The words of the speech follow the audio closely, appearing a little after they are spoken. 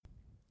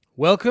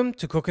Welcome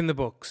to Cooking the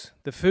Books,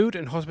 the food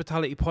and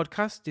hospitality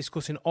podcast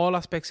discussing all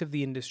aspects of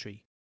the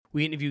industry.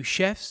 We interview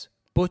chefs,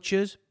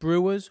 butchers,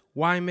 brewers,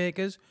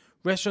 winemakers,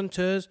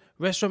 restaurateurs,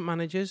 restaurant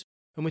managers,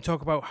 and we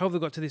talk about how they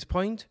got to this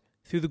point,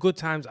 through the good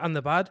times and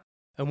the bad,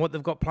 and what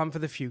they've got planned for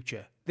the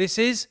future. This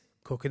is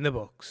Cooking the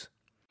Books.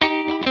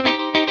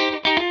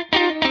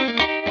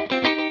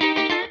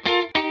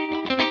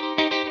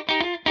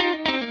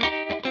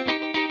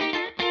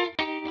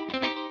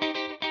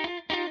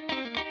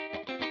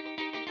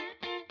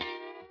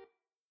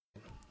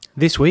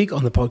 This week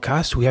on the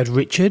podcast, we had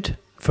Richard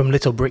from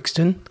Little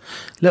Brixton.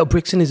 Little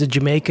Brixton is a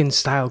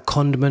Jamaican-style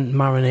condiment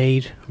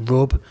marinade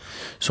rub,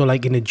 so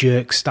like in a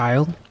jerk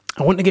style.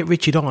 I want to get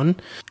Richard on,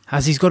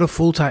 as he's got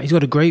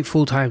a great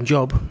full-time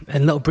job,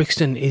 and Little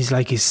Brixton is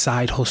like his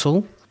side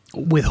hustle,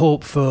 with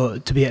hope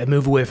to be able to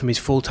move away from his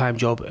full-time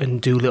job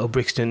and do Little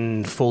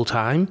Brixton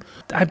full-time.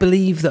 I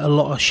believe that a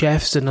lot of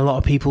chefs and a lot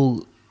of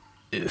people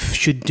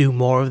should do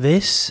more of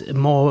this.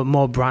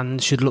 More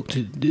brands should look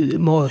to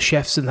more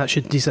chefs, and that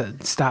should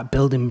start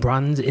building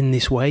brands in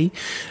this way.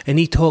 And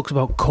he talks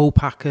about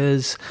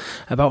co-packers,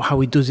 about how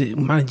he does it,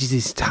 manages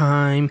his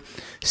time,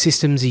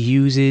 systems he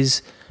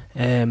uses.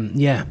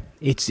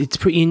 It's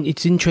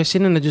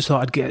interesting, and I just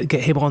thought I'd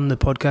get him on the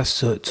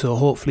podcast so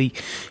hopefully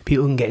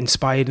people can get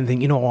inspired and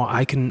think, you know what,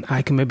 I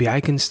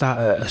can start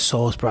a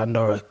sauce brand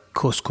or a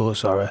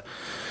couscous or a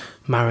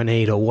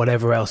marinade or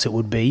whatever else it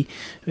would be.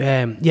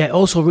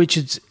 Also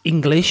Richard's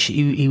English.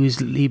 He was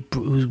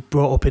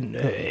brought up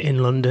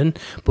in London,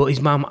 but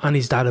his mum and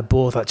his dad are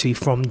both actually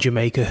from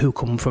Jamaica, who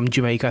come from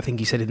Jamaica, I think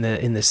he said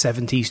in the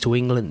 70s to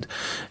England.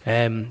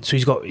 So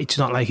it's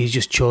not like he's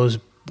just chose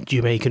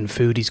Jamaican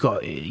food. He's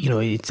got,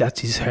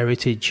 that's his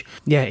heritage.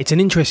 Yeah, it's an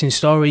interesting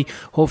story.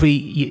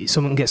 Hopefully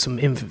someone gets some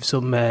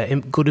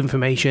good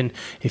information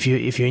if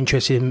you're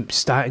interested in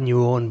starting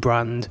your own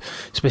brand,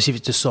 especially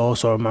if it's a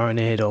sauce or a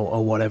marinade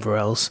or whatever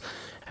else.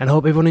 And I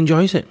hope everyone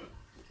enjoys it.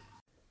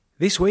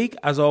 This week,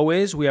 as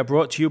always, we are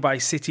brought to you by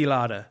City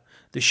Larder,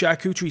 the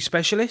charcuterie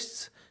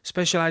specialists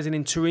specialising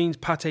in terrines,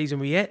 pâtés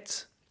and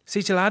rillettes.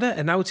 City Larder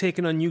are now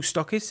taking on new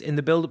stockists in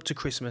the build-up to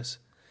Christmas.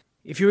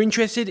 If you're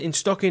interested in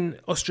stocking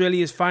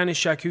Australia's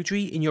finest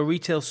charcuterie in your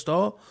retail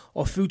store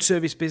or food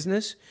service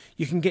business,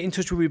 you can get in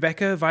touch with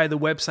Rebecca via the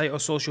website or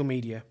social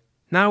media.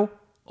 Now,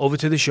 over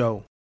to the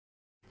show.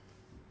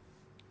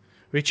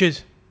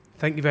 Richard,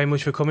 thank you very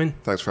much for coming.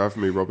 Thanks for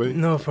having me, Robbie.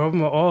 No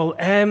problem at all.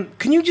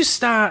 Can you just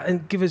start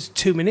and give us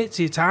 2 minutes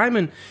of your time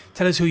and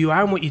tell us who you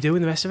are and what you do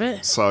and the rest of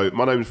it? So,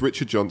 my name is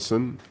Richard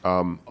Johnson.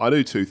 I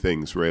do two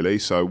things, really.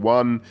 So,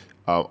 one,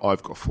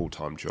 I've got a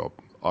full-time job.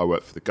 I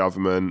work for the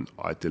government.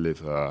 I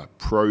deliver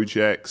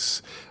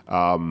projects,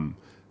 and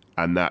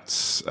that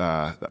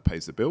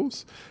pays the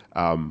bills.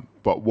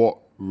 But what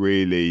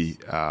really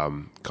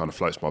kind of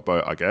floats my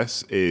boat, I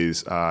guess,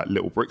 is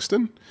Little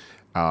Brixton.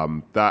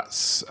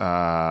 That's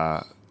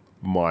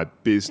my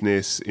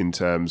business in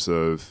terms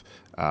of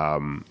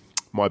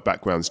my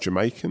background's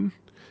Jamaican.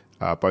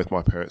 Both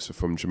my parents are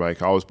from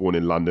Jamaica. I was born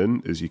in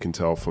London, as you can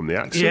tell from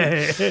the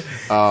accent.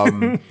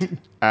 Yeah.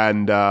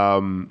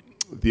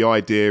 The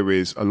idea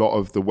is a lot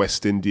of the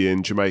West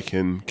Indian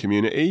Jamaican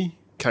community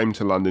came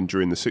to London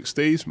during the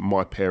 60s.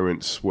 My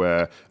parents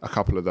were a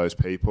couple of those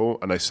people,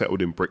 and they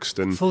settled in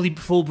Brixton.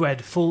 Full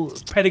bred, full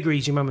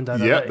pedigrees, your mum and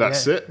dad. Yeah,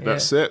 that's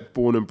it.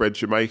 Born and bred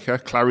Jamaica,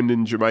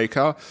 Clarendon,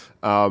 Jamaica.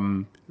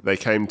 They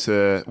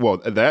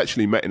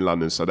actually met in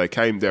London. So they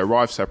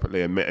arrived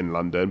separately and met in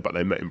London, but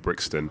they met in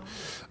Brixton.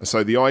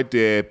 So the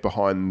idea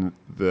behind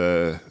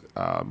the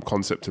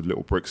concept of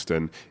Little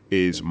Brixton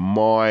is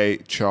my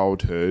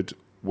childhood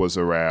was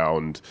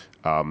around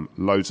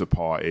loads of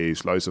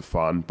parties, loads of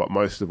fun, but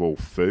most of all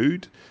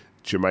food,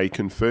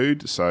 Jamaican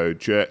food. So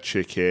jerk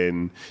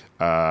chicken,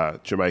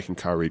 Jamaican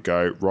curry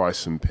goat,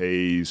 rice and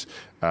peas,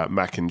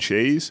 mac and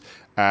cheese.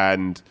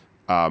 And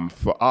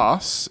for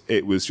us,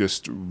 it was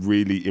just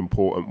really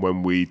important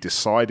when we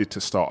decided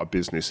to start a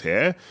business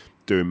here,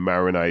 doing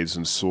marinades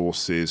and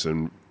sauces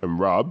and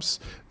rubs,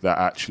 that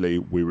actually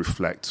we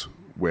reflect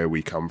where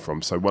we come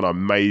from. So when I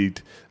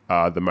made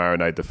the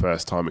marinade the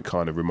first time, it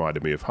kind of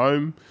reminded me of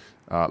home,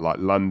 like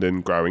London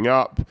growing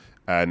up,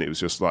 and it was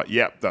just like,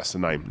 yep, that's the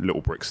name,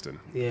 Little Brixton.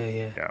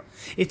 Yeah.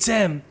 It's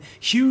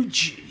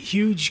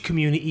huge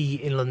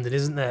community in London,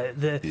 isn't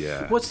there?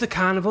 What's the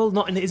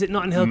carnival? Is it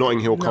Notting Hill?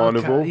 Notting Hill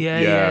Carnival.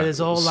 Yeah. There's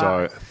all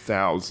that. So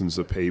thousands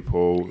of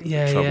people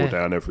travel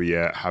down every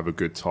year, have a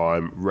good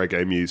time,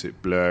 reggae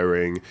music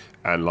blaring,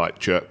 and like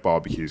jerk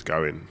barbecues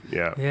going.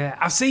 Yeah.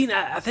 I've seen.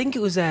 I think it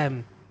was.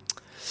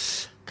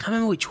 I can't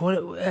remember which one.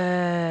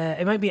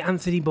 It might be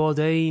Anthony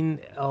Bourdain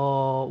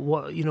or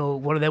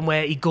one of them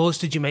where he goes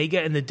to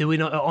Jamaica and they're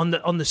doing it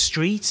on the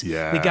street.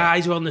 Yeah, the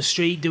guys are on the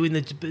street doing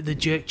the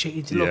jerk chicken.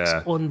 It looks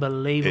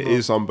unbelievable. It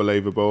is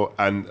unbelievable,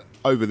 and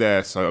over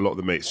there, so a lot of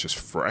the meat's just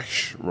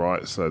fresh,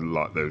 right? So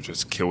like they've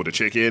just killed a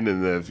chicken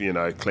and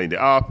they've cleaned it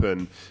up,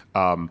 and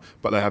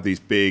but they have these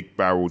big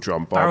barrel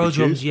drum barbecues.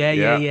 Barrel drums,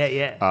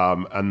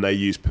 yeah. And they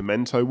use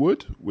pimento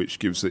wood, which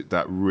gives it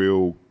that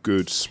real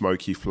good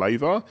smoky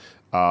flavour.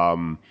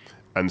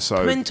 And so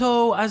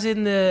Pimento, as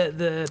in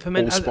the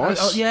pimento.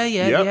 allspice.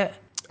 Yeah.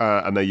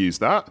 And they use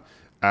that.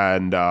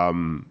 And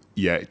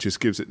it just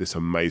gives it this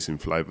amazing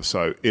flavour.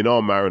 So in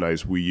our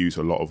marinades, we use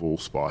a lot of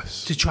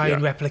allspice To try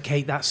and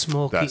replicate that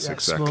smoky. That's that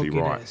exactly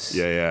smokiness.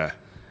 right. Yeah.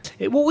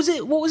 What was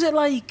it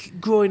like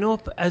growing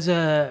up as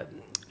a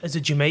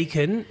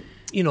Jamaican?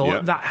 You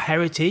know, that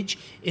heritage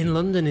in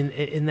London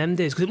in them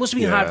days, because it must have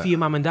been hard for your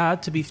mum and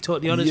dad, to be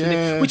totally honest with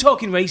you. We're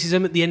talking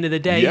racism at the end of the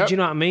day. Do you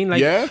know what I mean?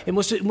 Like, it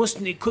must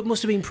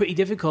have been pretty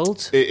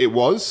difficult. It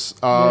was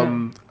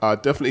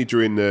definitely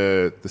during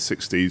the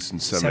 60s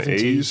and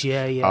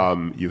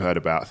 70s. You heard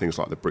about things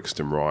like the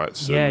Brixton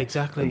riots,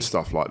 and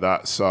stuff like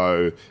that.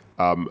 So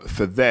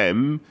for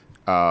them,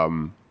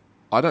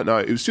 I don't know.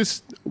 It was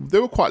just they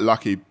were quite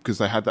lucky because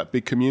they had that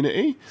big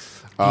community.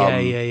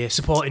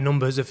 Supporting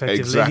numbers, effectively.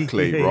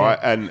 Exactly, right.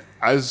 And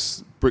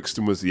as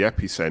Brixton was the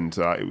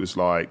epicenter, it was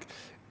like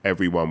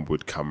everyone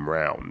would come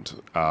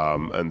round.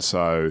 And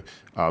so,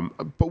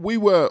 but we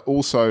were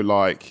also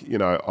like, you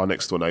know, our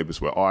next door neighbours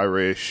were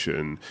Irish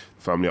and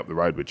family up the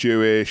road were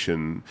Jewish.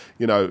 And,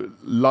 you know,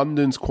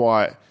 London's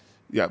quite,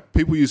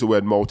 people use the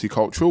word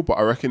multicultural, but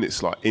I reckon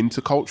it's like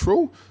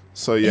intercultural.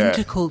 So,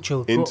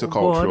 Intercultural.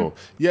 Intercultural.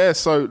 Yeah,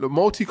 so the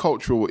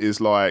multicultural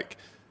is like,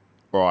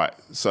 right,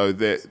 so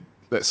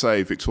let's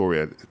say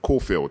Victoria,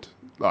 Caulfield,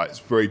 like it's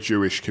a very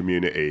Jewish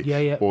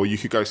community. Or you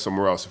could go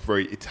somewhere else, a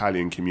very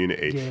Italian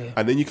community.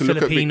 And then you can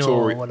Filipino look at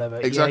Victoria. Or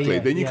whatever. Exactly.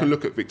 Then you can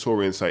look at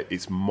Victoria and say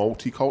it's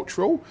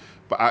multicultural,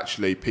 but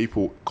actually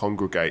people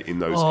congregate in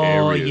those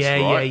areas,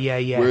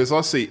 right? Whereas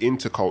I see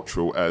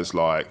intercultural as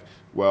like,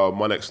 well,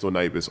 my next door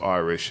neighbour's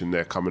Irish and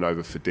they're coming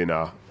over for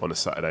dinner on a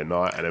Saturday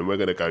night and then we're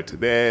going to go to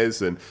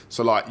theirs. And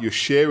so like you're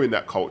sharing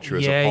that culture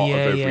as a part of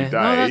every day.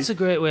 No, that's a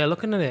great way of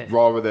looking at it.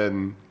 Rather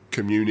than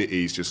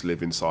communities just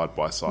living side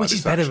by side. Which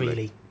is better,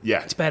 really.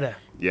 Yeah. It's better.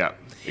 Yeah,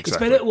 exactly. It's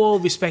better to all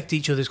respect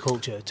each other's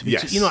culture.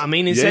 You know what I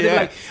mean? Instead of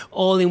like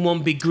all in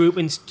one big group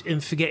and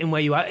forgetting where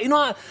you are. You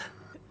know,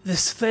 the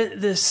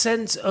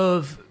sense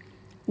of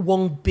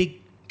one big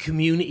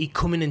community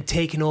coming and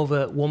taking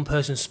over one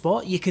person's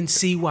spot, you can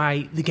see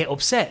why they get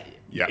upset.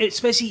 Yeah.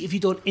 Especially if you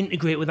don't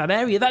integrate with that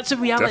area. That's a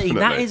reality. Definitely.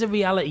 That is a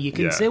reality. You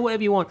can say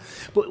whatever you want.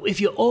 But if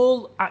you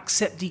all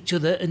accept each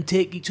other and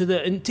take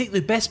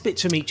the best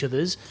bits from each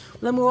other's,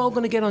 then we're all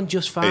going to get on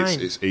just fine.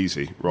 It's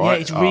easy, right?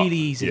 Yeah, it's really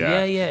easy.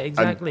 Yeah,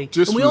 exactly.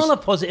 And we all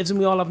have positives and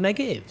we all have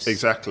negatives.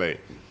 Exactly.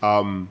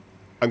 And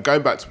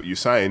going back to what you're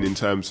saying in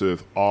terms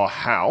of our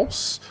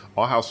house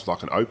was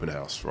like an open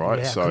house, right?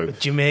 Yeah, so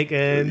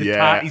Jamaican,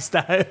 party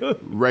style.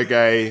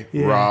 Reggae,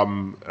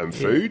 rum and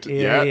food.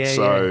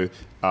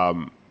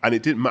 And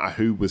it didn't matter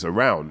who was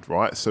around,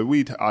 right? So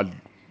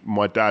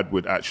my dad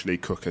would actually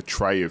cook a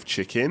tray of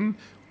chicken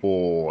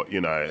or,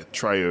 you know, a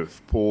tray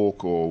of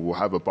pork, or we'll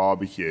have a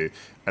barbecue,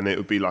 and it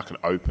would be like an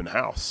open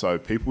house. So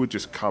people would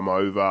just come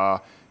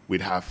over, we'd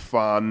have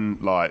fun,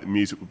 like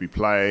music would be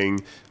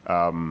playing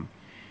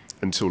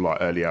until like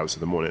early hours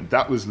of the morning.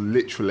 That was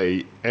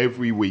literally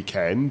every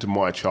weekend,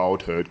 my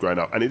childhood growing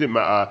up. And it didn't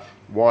matter,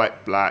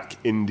 white, black,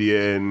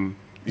 Indian...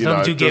 As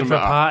long as you get for a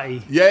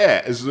party.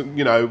 Yeah, as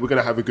you know, we're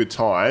going to have a good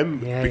time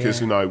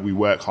because, you know, we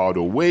work hard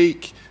all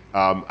week.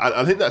 And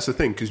I think that's the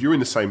thing, because you're in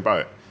the same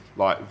boat.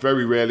 Like,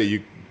 very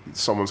rarely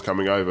someone's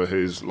coming over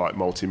who's like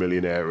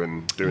multi-millionaire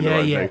and doing their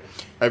own thing.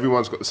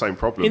 Everyone's got the same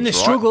problems, in the right?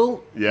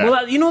 struggle. Yeah.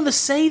 Well, you know, they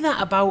say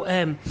that about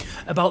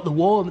the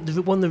war.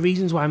 One of the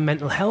reasons why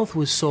mental health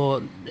was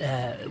so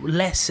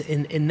less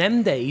in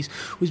them days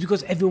was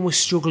because everyone was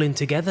struggling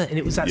together, and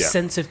it was that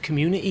sense of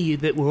community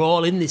that we're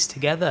all in this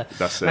together.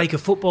 That's it. Like a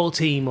football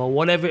team or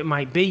whatever it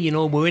might be. You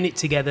know, we're in it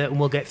together and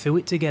we'll get through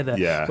it together.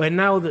 Yeah. Where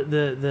now that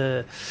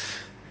the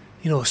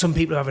you know, some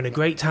people are having a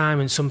great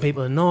time and some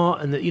people are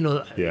not, and that, you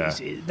know,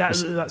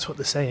 that's what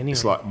they say anyway.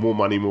 It's like more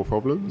money, more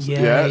problems.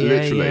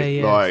 Literally.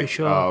 Yeah, like, for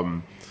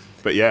sure.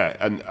 But yeah,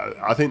 and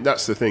I think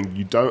that's the thing.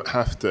 You don't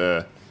have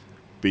to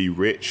be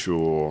rich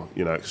or,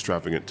 you know,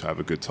 extravagant to have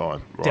a good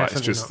time, right? Definitely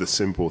it's just not. the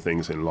simple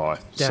things in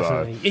life.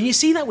 Definitely. So, and you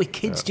see that with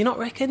kids, do you not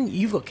reckon?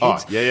 You've got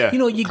kids. Yeah. You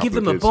know, you give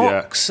them a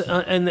box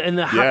and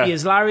they're happy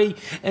as Larry.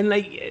 And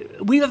like,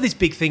 we have this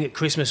big thing at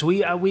Christmas.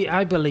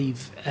 I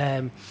believe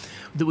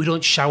that we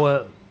don't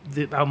shower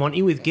our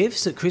Monty with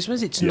gifts at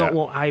Christmas. It's not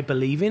what I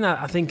believe in.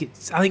 I think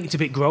it's a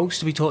bit gross,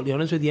 to be totally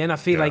honest with you, and I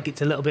feel like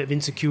it's a little bit of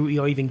insecurity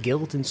or even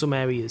guilt in some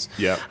areas.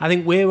 I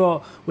think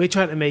we're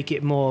trying to make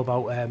it more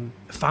about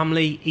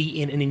family,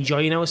 eating and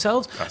enjoying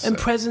ourselves.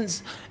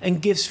 Presents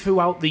and gifts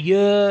throughout the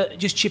year,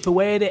 just chip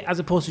away at it as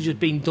opposed to just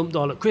being dumped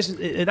all at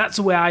Christmas. That's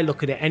the way I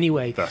look at it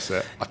anyway. That's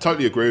it. I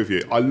totally agree with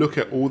you. I look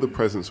at all the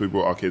presents we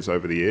brought our kids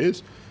over the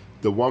years.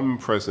 The one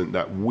present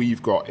that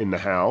we've got in the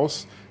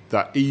house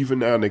that even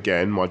now and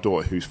again, my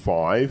daughter, who's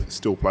 5,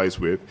 still plays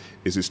with,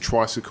 is this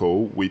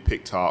tricycle we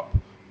picked up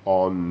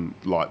on,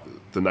 like,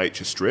 the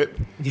nature strip.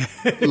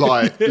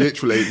 Like,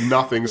 literally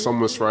nothing,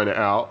 someone's thrown it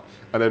out.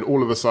 And then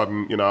all of a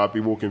sudden, you know, I'd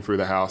be walking through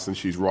the house and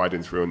she's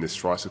riding through on this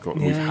tricycle.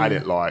 And we've had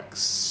it, like,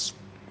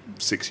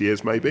 6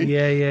 years maybe.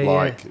 Yeah.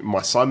 Like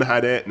my son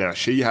had it, now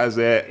she has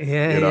it.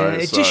 Yeah, you know,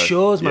 It just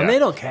shows, man. yeah. They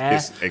don't care.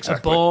 Exactly. A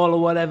ball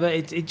or whatever.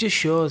 It just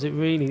shows. It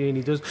really,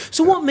 really does.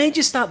 So what made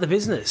you start the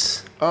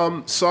business?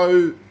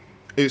 So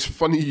it's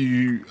funny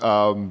you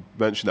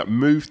mentioned that.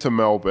 Moved to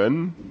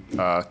Melbourne,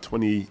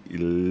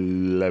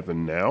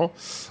 2011 now.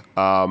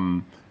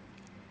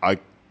 I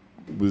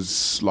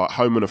was like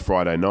home on a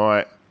Friday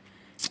night.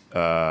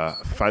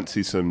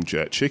 Fancy some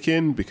jerk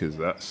chicken because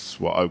that's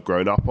what I've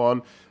grown up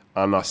on.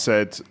 And I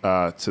said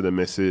to the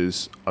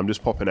missus, I'm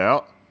just popping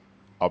out.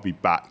 I'll be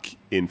back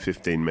in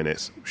 15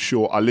 minutes.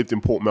 Sure, I lived in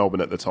Port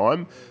Melbourne at the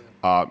time.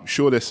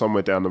 Sure, there's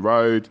somewhere down the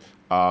road.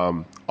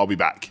 I'll be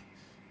back.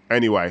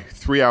 Anyway,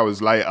 3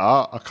 hours later,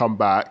 I come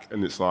back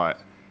and it's like,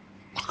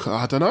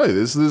 I don't know.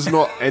 There's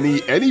not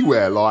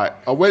anywhere.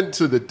 Like I went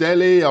to the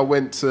deli. I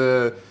went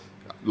to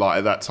like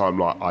at that time,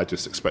 like I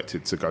just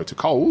expected to go to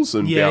Coles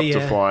and be able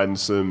to find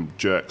some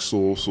jerk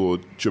sauce or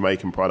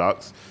Jamaican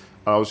products.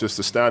 And I was just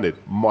astounded.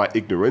 My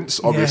ignorance,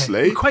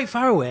 obviously. We're quite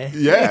far away.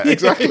 Yeah,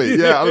 exactly.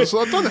 Yeah, I was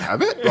like, I don't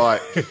have it.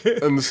 Like,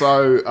 and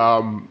so I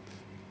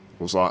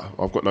was like,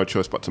 I've got no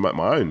choice but to make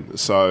my own.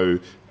 So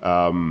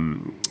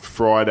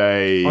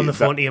Friday On the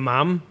phone to your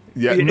mum.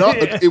 Yeah, no,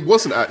 it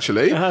wasn't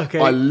actually. Okay.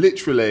 I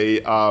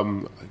literally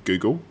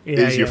Google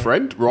is your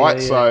friend,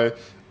 right? Yeah. So,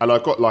 and I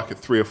got like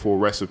 3 or 4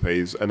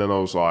 recipes, and then I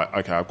was like,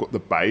 okay, I've got the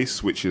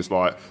base, which is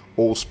like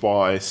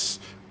allspice,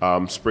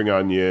 spring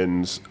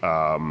onions,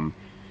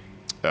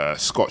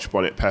 Scotch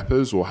bonnet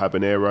peppers or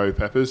habanero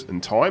peppers,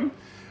 and thyme.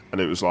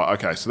 And it was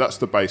like, okay, so that's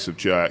the base of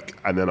jerk,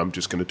 and then I'm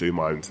just going to do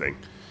my own thing.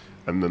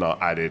 And then I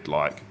added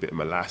like a bit of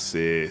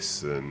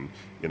molasses and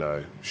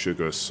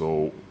sugar,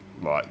 salt.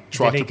 Like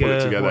tried to put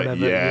it together,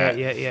 whatever.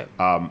 Yeah.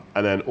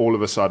 And then all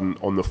of a sudden,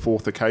 on the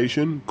 4th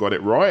occasion, got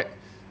it right.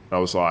 I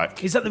was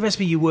like, "Is that the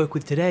recipe you work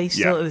with today?"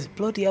 Still,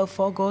 bloody hell,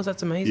 4 goes.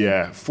 That's amazing.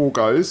 Yeah, 4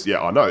 goes.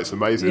 Yeah, I know it's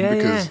amazing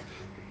because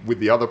with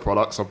the other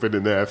products, I've been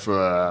in there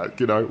for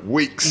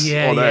weeks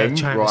on end.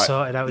 Trying to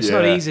sort it out. It's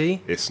not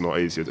easy. It's not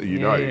easy,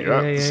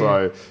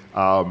 So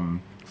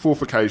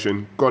 4th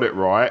occasion, got it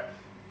right.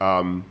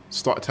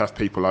 Started to have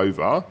people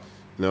over.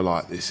 And they're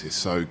like, this is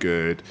so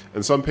good.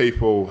 And some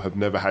people have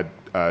never had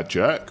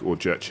jerk or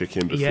jerk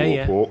chicken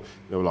before pork.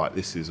 They were like,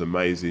 this is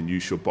amazing.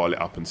 You should boil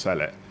it up and sell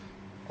it.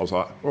 I was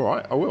like, all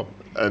right, I will.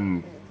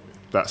 And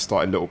that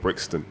started Little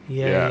Brixton.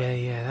 Yeah.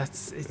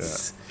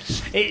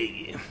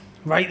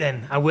 Right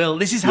then, I will.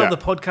 This is how the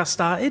podcast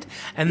started,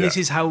 and this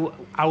is how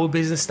our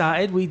business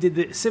started. We did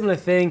the similar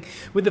thing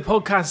with the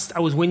podcast.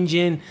 I was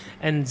whinging,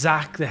 and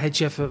Zach, the head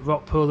chef at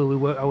Rockpool, who I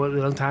worked with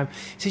a long time,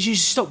 says you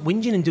should stop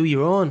whinging and do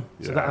your own.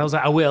 So I was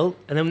like, I will.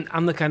 And then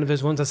I'm the kind of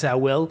person, once I say I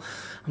will,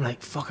 I'm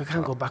like, fuck, I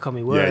can't go back on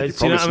my words.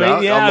 Do you know what I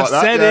mean? Yeah, I've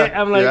said it.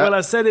 I'm like, well,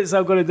 I said it, so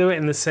I've got to do it.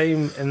 And the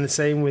same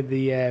with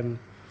the.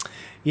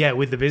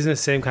 with the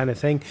business, same kind of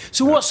thing.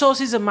 So what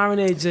sauces and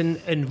marinades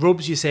and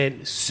rubs you're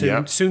saying?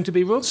 Soon to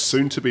be rubs?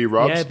 Soon to be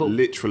rubs,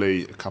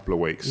 literally a couple of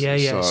weeks.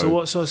 So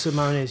what sauce and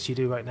marinades do you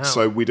do right now?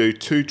 So we do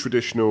 2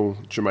 traditional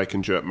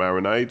Jamaican jerk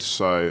marinades.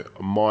 So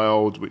a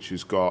mild, which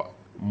has got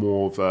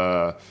more of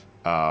a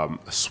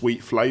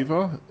sweet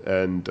flavour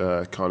and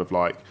kind of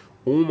like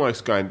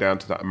almost going down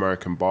to that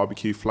American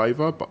barbecue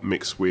flavour, but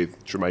mixed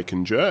with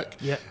Jamaican jerk.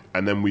 Yeah.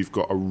 And then we've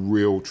got a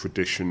real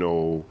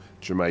traditional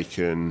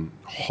Jamaican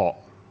hot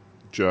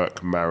jerk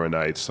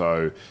marinade,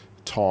 so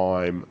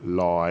thyme,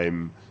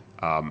 lime,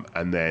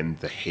 and then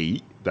the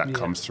heat that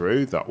comes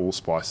through, that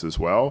allspice as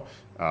well.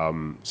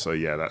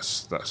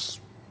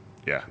 That's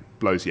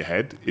blows your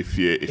head if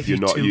you're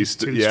not used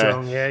to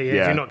strong, if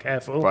you're not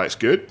careful. But it's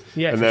good.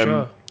 Yeah, and for then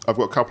sure. I've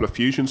got a couple of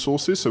fusion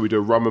sauces. So we do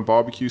a rum and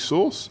barbecue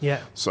sauce.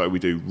 Yeah. So we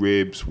do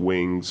ribs,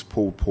 wings,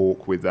 pulled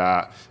pork with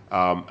that,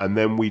 and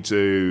then we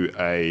do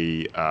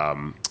a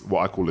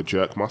what I call a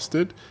jerk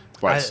mustard.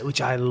 Which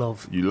I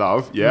love. You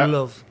love, yeah?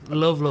 Love.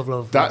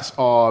 That's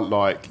our,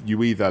 like,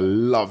 you either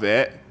love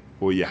it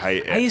or you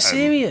hate it. Are you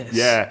serious?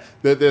 Yeah.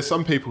 There's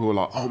some people who are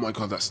like, oh my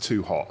God, that's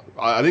too hot.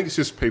 I think it's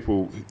just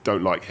people who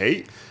don't like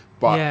heat.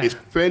 But it's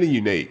fairly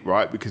unique,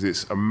 right? Because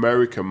it's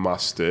American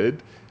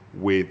mustard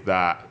with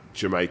that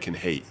Jamaican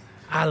heat.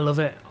 I love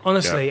it.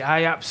 Honestly,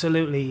 I've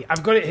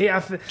got it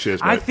here.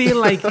 Cheers, mate. I feel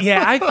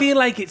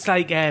like it's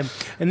like, and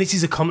this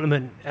is a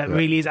compliment, it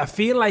really is. I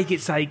feel like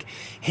it's like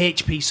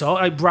HP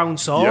sauce, like brown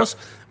sauce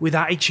with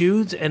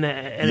attitude and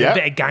a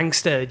bit of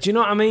gangster. Do you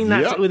know what I mean?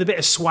 That's with a bit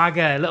of swagger,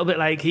 a little bit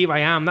like here I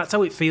am. That's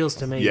how it feels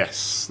to me.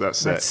 Yes,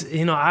 that's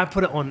it. I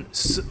put it on.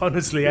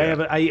 Honestly,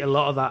 I eat a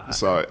lot of that.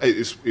 So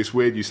it's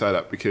weird you say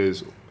that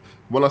because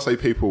when I say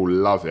people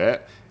love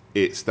it,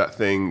 it's that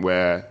thing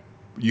where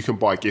you can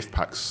buy gift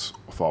packs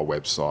off our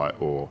website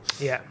or,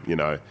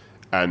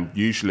 and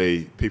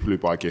usually people who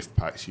buy gift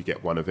packs, you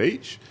get one of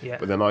each. Yeah.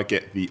 But then I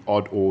get the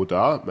odd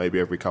order, maybe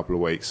every couple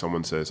of weeks,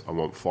 someone says, I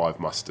want 5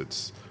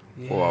 mustards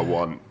or I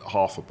want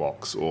half a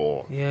box,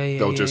 or Yeah,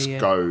 they'll just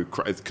go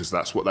crazy because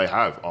that's what they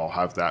have. I'll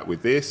have that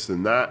with this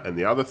and that and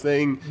the other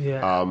thing.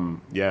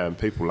 And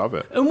people love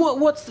it. And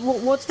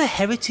what's the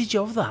heritage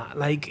of that?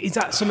 Like, is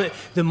that something,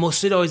 the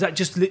mustard, or is that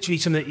just literally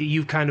something that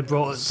you kind of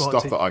brought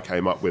Stuff to? that I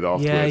came up with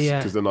afterwards,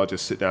 because then I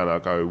just sit down and I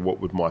go, what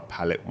would my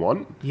palate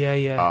want?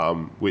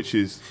 Which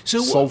is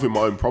solving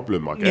my own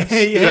problem, I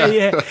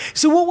guess.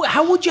 So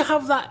how would you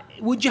have that?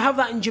 Would you have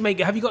that in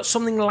Jamaica? Have you got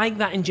something like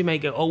that in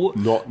Jamaica? Or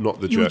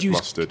not the jerk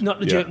mustard. Not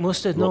the jerk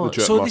mustard. Not No. the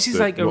jerk So mustard, this is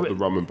like not the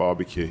rum and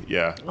barbecue.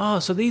 Yeah. Oh,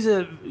 so these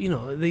are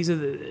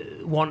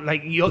the one,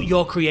 like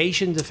your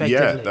creations,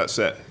 effectively. Yeah, that's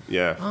it.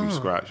 Yeah, from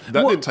scratch.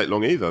 That didn't take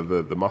long either.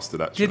 The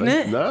mustard, actually. Didn't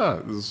it? No,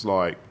 it was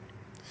like,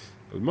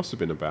 it must have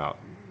been about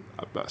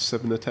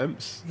 7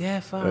 attempts. Yeah,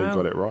 far and out.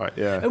 got it right.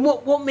 Yeah. And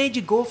what made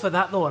you go for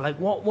that though? Like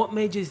what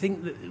made you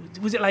think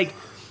that, was it like,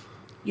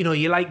 you know,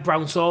 you like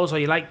brown sauce or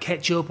you like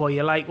ketchup or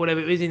you like whatever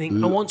it is, and you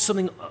think, I want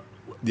something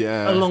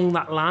along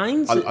that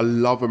lines? I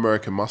love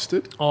American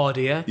mustard. Oh,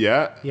 dear.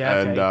 Yeah. Yeah,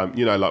 and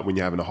you know, like when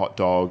you're having a hot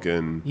dog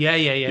and Yeah,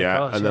 of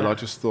course, and then I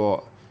just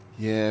thought,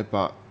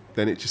 but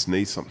then it just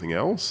needs something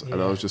else. And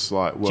I was just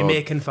like, well,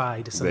 Jamaican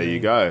fried or something. there you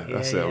go.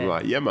 That's it. I'm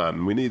like,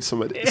 man, we need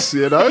some of this,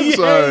 you know? For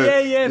sure.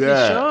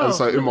 And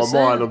so in my 100%.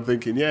 mind, I'm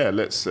thinking,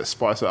 let's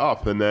spice it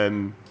up. And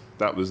then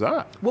that was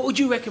that. What would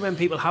you recommend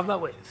people have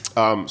that with?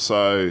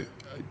 So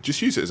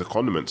just use it as a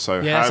condiment. So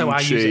Yeah, ham, so I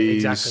cheese, use it,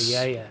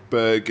 exactly. Yeah.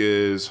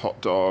 burgers,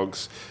 hot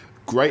dogs.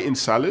 Great in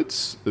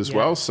salads as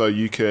well. So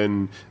you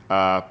can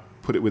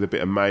put it with a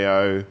bit of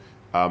mayo,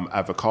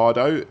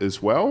 avocado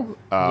as well.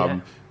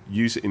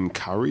 Use it in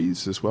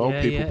curries as well.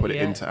 People put it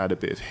in to add a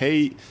bit of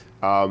heat.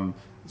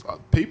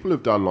 People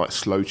have done like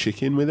slow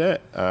chicken with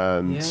it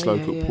and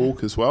slow cooked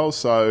pork as well.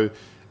 So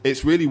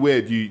it's really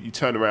weird. You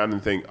turn around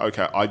and think,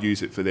 okay, I'd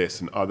use it for this,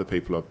 and other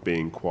people are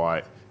being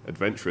quite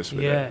adventurous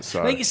with it.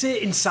 So like you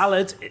say, in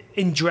salad,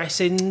 in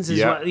dressings as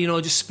well, you know,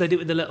 just split it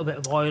with a little bit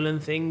of oil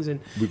and things.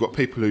 And we've got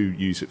people who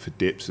use it for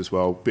dips as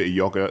well, bit of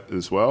yogurt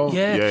as well.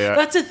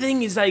 That's the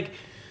thing, is like,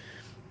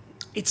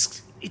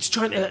 it's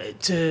trying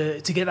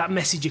to get that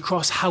message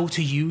across how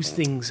to use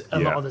things a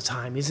lot of the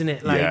time, isn't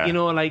it? Like, you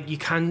know, like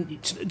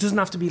it doesn't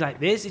have to be like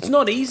this. It's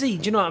not easy.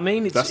 Do you know what I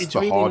mean? It's the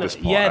really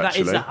hardest part, that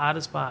is the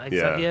hardest part.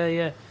 Exactly.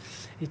 Yeah.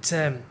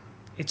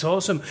 It's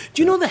awesome.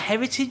 Do you know the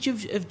heritage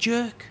of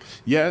jerk?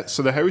 Yeah,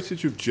 so the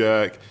heritage of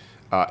jerk,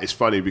 it's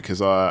funny because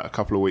a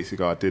couple of weeks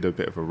ago I did a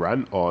bit of a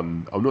rant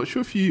on, I'm not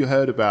sure if you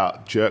heard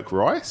about jerk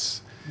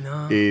rice.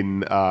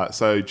 No.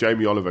 So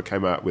Jamie Oliver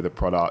came out with a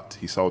product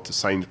he sold to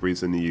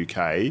Sainsbury's in the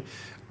UK,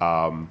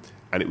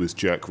 and it was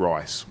jerk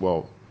rice.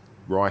 Well,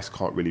 rice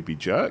can't really be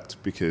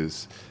jerked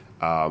because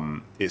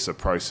it's a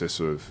process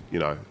of, you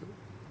know,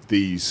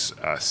 these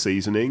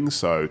seasonings,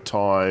 so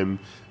thyme,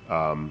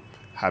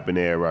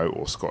 habanero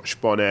or Scotch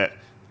bonnet,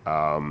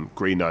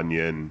 green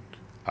onion,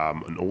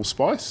 and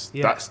allspice.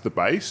 That's the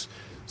base.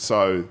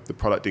 So the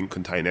product didn't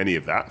contain any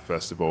of that,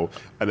 first of all.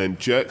 And then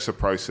jerk's a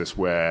process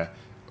where,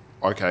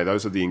 okay,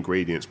 those are the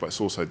ingredients, but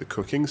it's also the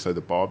cooking, so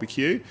the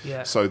barbecue.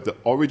 Yeah. So the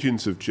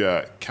origins of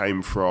jerk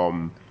came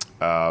from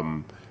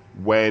come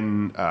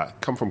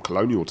from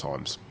colonial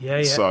times.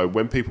 So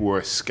when people were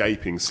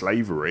escaping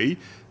slavery,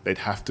 they'd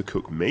have to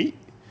cook meat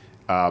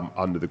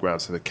under the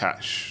ground. So they'd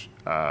catch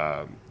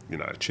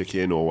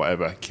chicken or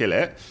whatever, kill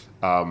it,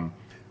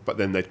 but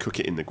then they'd cook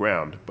it in the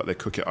ground, but they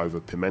cook it over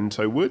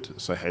pimento wood,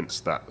 so hence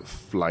that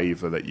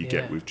flavour that you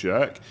get with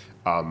jerk,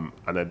 and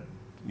then,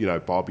 you know,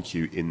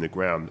 barbecue in the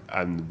ground.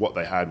 And what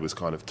they had was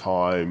kind of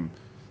thyme,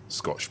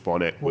 Scotch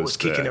bonnet. What was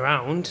kicking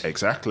around.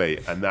 Exactly,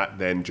 and that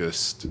then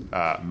just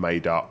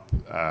made up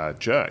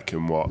jerk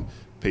and what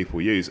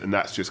people use, and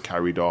that's just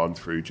carried on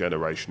through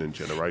generation and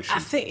generation. I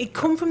think it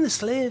come from the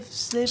slave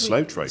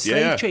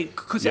trade,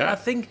 because I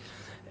think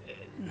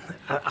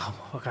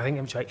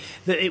I'm trying.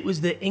 That it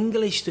was the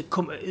English that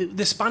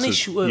the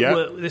Spanish were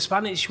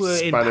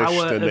in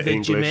power of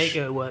the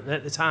Jamaica, weren't they,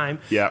 at the time?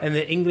 And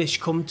the English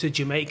come to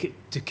Jamaica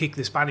to kick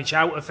the Spanish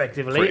out,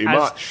 effectively,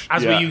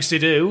 as we used to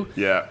do.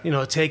 You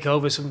know, take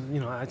over some. You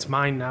know, it's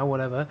mine now,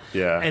 whatever.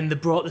 And they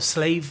brought the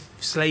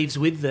slaves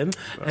with them,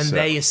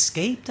 they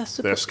escaped.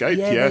 They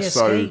escaped.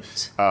 So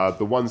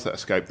the ones that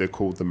escaped, they're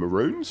called the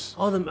Maroons.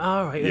 Oh,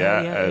 all right.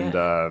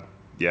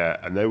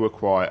 And they were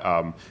quite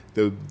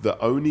the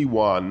only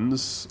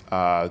ones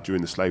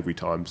during the slavery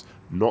times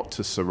not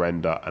to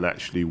surrender and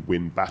actually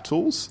win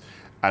battles.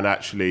 And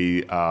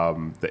actually,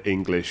 the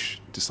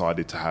English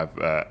decided to have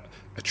a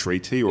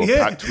treaty or a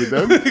pact with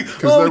them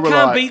because we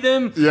can't beat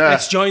them.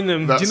 Let's join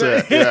them. That's Do you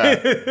know?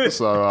 it.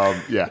 So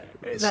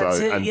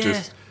That's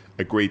just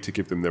agreed to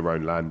give them their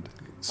own land.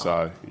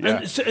 So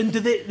and do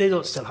they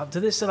don't still have?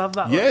 Do they still have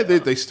that? Yeah,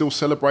 they still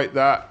celebrate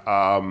that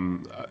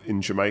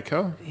in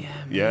Jamaica.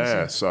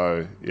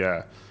 So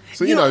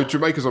you know,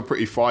 Jamaicans are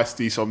pretty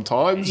feisty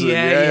sometimes.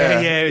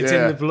 It's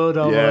in the blood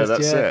almost. Yeah,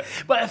 that's it.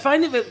 But I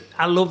find it that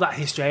I love that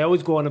history. I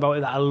always go on about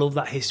it, that I love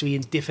that history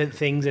and different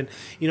things. And,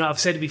 you know, I've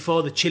said it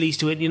before, the chilies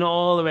to it, you know,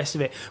 all the rest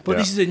of it. But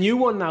this is a new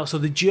one now. So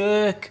the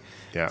jerk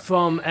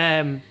from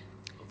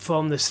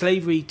from the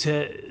slavery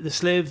to the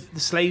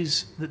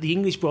slaves that the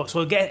English brought.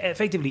 So get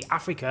effectively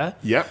Africa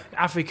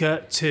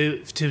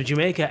to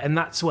Jamaica, and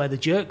that's where the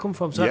jerk come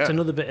from. So that's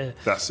another bit of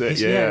that's it.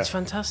 yeah, it's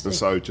fantastic. And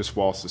so just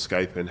whilst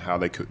escaping how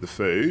they cook the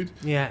food,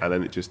 and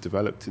then it just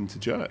developed into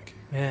jerk.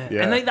 Yeah.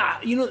 And like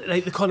that,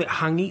 like they call it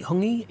hungy,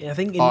 I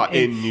think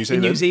in New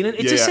Zealand. In New Zealand,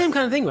 it's the same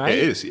kind of thing, right?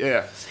 It is,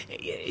 yeah.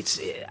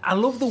 I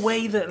love the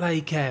way that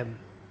like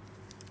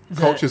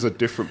cultures are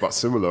different but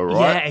similar,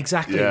 right? Yeah,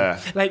 exactly. Yeah.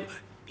 Like,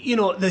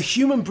 the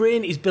human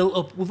brain is built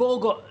up. We've all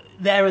got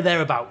there or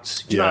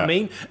thereabouts. Do you know what I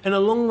mean? And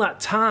along that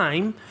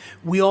time,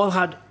 we all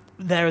had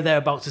there or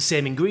thereabouts the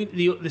same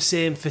ingredient, the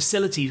same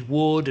facilities,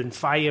 wood and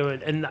fire,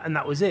 and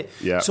that was it.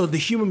 Yeah. So the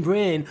human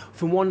brain,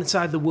 from one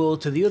side of the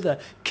world to the other,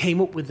 came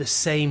up with the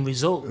same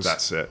results.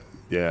 That's it.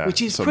 Yeah.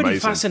 Which is pretty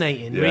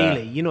fascinating,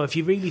 really. If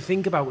you really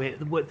think about it,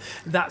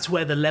 that's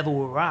where the level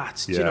we're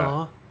at. Do you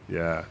know?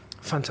 Yeah.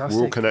 Fantastic.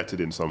 We're all connected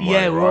in some way.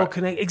 Yeah, we're all right?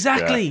 connected.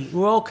 Exactly. Yeah.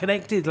 We're all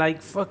connected.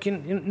 Like,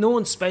 fucking, no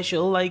one's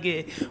special. Like,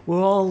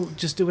 we're all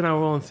just doing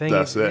our own thing.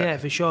 That's it. Yeah,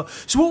 for sure.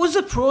 So what was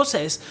the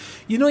process?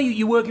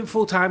 You're working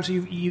full time, so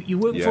you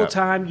work full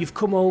time, you've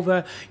come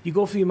over, you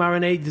go for your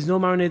marinade, there's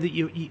no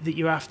marinade that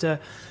you're after,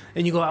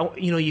 and you go,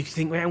 you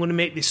think, right, I'm going to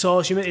make this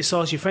sauce, you make this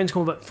sauce, your friends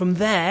come over. From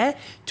there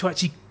to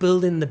actually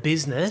building the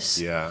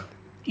business. Yeah.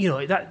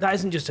 That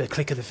isn't just a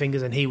click of the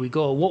fingers and here we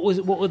go. What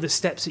were the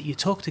steps that you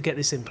took to get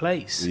this in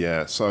place?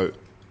 Yeah, so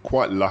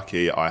quite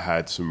lucky I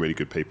had some really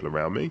good people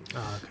around me.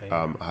 Oh, okay.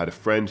 I had a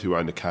friend who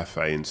owned a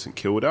cafe in St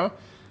Kilda,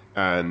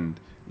 and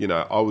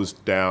I was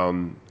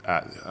down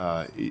at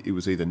it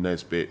was either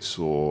Nesbitt's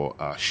or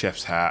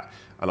Chef's Hat,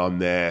 and I'm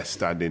there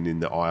standing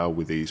in the aisle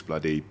with these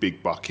bloody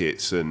big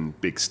buckets and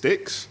big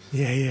sticks.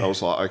 Yeah. I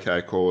was like,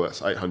 okay, cool,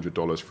 that's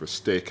 $800 for a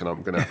stick, and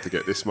I'm going to have to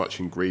get this much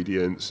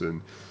ingredients.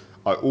 And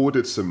I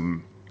ordered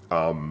some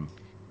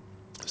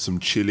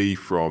chili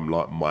from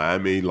like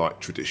Miami, like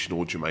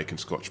traditional Jamaican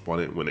Scotch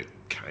bonnet. When it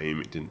came,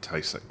 it didn't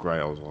taste that great.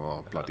 I was like,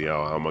 oh, bloody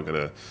hell, how am I going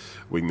to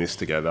wing this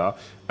together?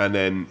 And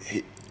then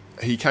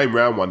he came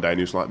round one day and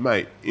he was like,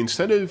 mate,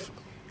 instead of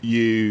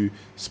you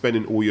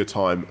spending all your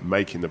time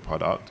making the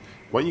product,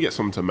 why don't you get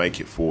someone to make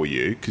it for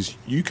you? Because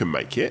you can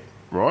make it,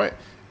 right?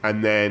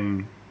 And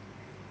then,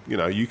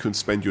 you can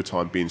spend your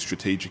time being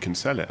strategic and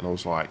sell it. And I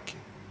was like,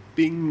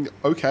 bing,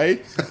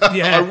 okay,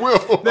 yeah. I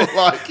will.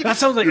 That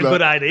sounds like a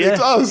good idea. It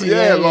does,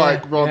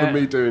 rather than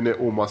me doing it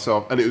all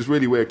myself. And it was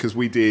really weird because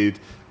we did...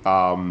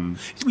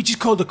 which is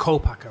called a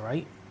co-packer,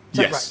 right? Is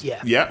that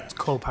right? Yeah. It's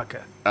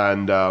co-packer.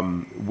 And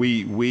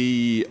we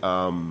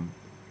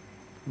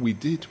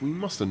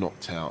must have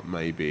knocked out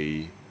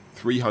maybe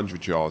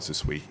 300 jars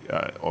this week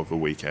of a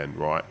weekend,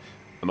 right?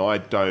 And I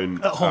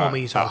don't... At home,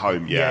 at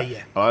home,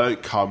 yeah. I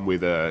don't come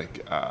with a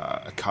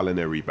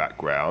culinary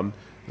background.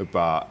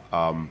 But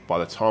by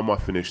the time I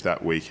finished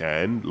that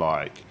weekend,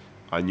 like,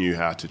 I knew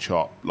how to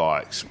chop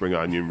like spring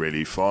onion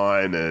really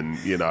fine, and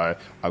I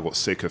got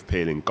sick of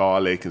peeling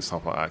garlic and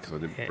stuff like that because I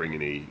didn't bring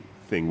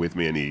anything with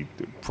me, any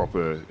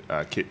proper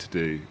kit to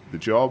do the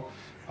job.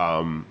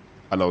 And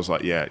I was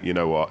like, yeah, you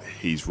know what?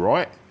 He's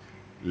right.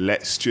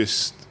 Let's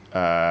just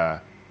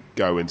go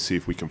and see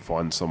if we can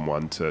find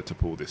someone to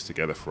pull this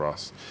together for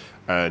us.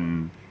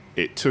 And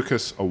it took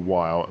us a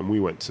while, and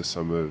we went to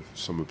some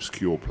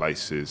obscure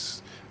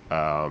places.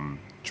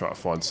 Try to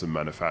find some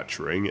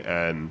manufacturing,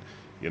 and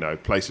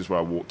places where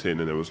I walked in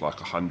and there was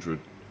like 100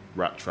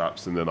 rat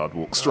traps, and then I'd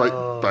walk straight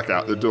back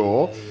out the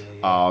door.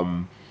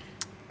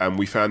 And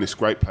we found this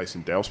great place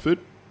in Dalesford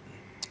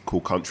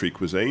called Country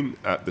Cuisine.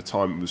 At the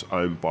time, it was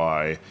owned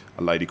by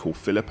a lady called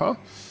Philippa.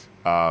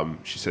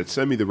 She said,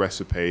 send me the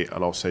recipe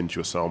and I'll send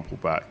you a sample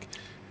back.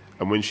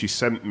 And when she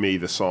sent me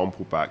the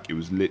sample back, it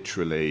was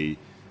literally,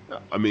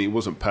 it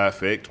wasn't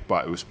perfect,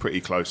 but it was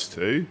pretty close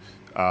to.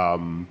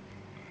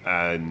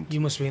 And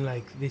you must have been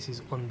like, this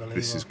is unbelievable.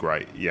 This is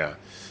great, yeah.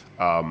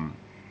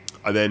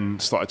 I then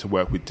started to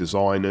work with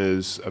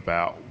designers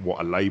about what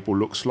a label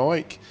looks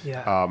like.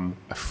 Yeah.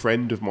 A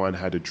friend of mine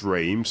had a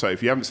dream. So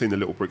if you haven't seen the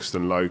Little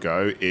Brixton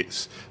logo,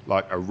 it's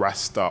like a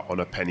rasta on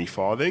a penny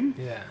farthing.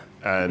 Yeah.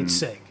 And it's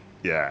sick.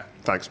 Yeah,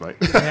 thanks, mate.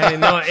 Yeah,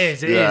 no, it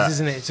is. It is,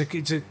 isn't it?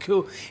 It's a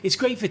cool. It's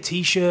great for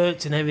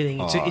t-shirts and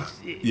everything. It's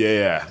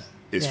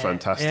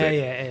fantastic. Yeah,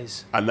 it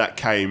is. And that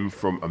came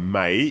from a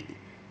mate.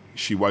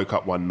 She woke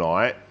up one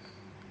night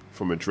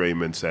from a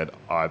dream and said,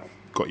 I've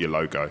got your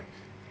logo.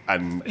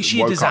 And is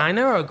she a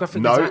designer or a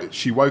graphic designer? No,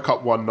 she woke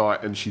up one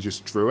night and she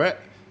just drew it.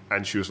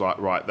 And she was like,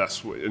 right,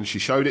 that's what... And she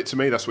showed it to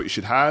me, that's what you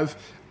should have.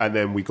 And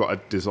then we got a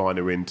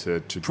designer in to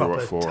draw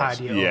it for us.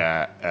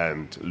 Yeah,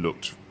 and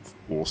looked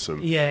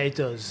awesome. Yeah, it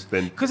does.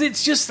 Because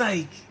it's just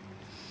like...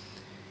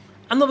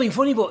 I'm not being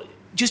funny, but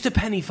just a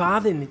penny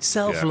farthing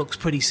itself looks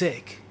pretty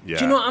sick. Yeah.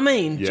 Do you know what I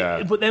mean?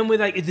 Yeah. But then with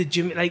like the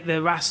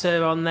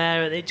raster on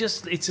there,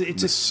 it's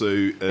the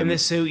suit in the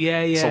suit,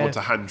 yeah. Someone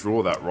to hand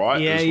draw that, right?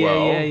 Yeah, as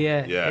well.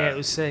 Yeah, it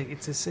was sick.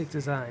 It's a sick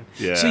design.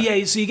 Yeah. So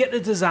you get the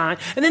design,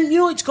 and then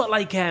it's got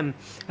like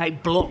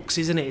blocks,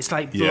 isn't it? It's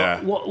like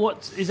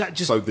what is that?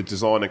 Just so the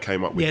designer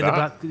came up with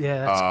that. The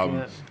black,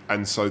 that's,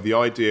 And so the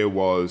idea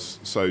was,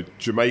 so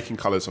Jamaican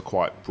colours are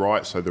quite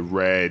bright, so the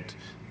red,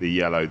 the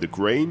yellow, the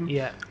green.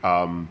 Yeah.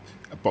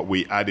 But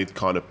we added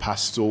kind of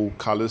pastel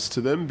colours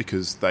to them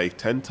because they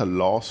tend to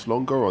last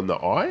longer on the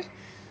eye.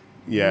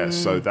 Yeah,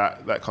 so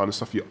that kind of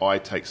stuff, your eye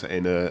takes it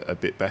in a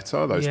bit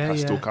better, those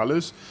pastel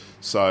colours.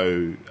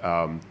 So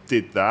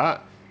did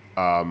that,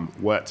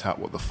 worked out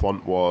what the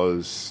font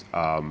was,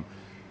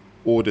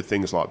 ordered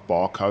things like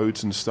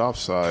barcodes and stuff.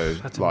 So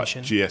like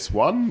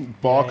GS1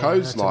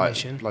 barcodes,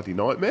 like bloody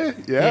nightmare.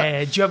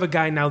 Yeah. Do you have a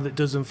guy now that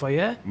does them for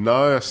you?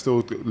 No, I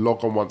still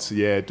log on once a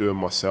year, do them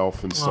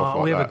myself and stuff like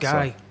that. We have a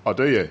guy. So,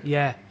 do you?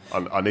 Yeah.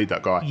 I need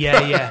that guy.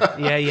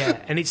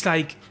 Yeah. And it's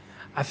like,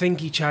 I think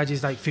he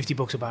charges like $50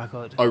 a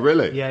barcode. Oh,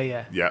 really?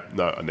 Yeah. Yeah,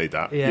 no, I need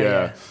that.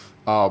 Yeah.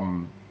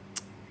 And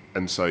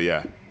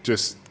so,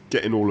 just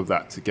getting all of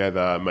that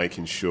together,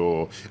 making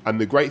sure. And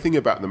the great thing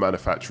about the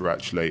manufacturer,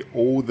 actually,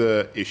 all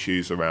the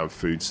issues around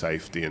food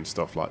safety and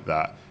stuff like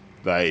that,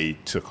 they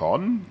took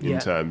on in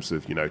terms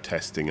of,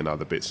 testing and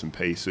other bits and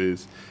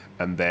pieces.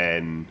 And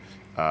then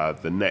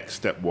the next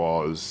step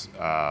was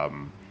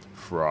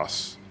for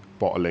us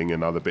bottling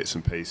and other bits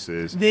and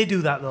pieces. They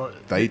do that though.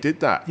 They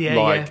did that.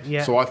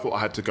 Yeah. So I thought I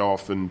had to go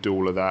off and do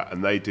all of that,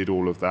 and they did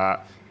all of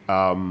that.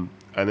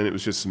 And then it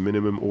was just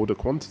minimum order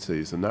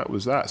quantities, and that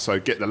was that. So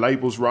get the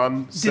labels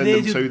run, send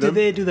them to them. Did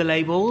they do the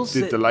labels?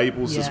 Did the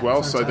labels as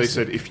well. Fantastic. So they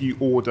said, if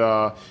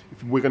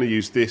we're going to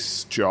use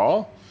this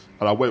jar,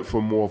 and I went for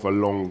more of a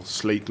long,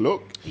 sleek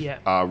look,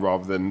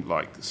 rather than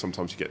like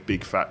sometimes you get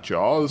big fat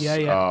jars.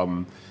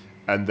 And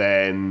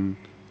then,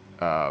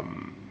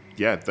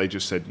 they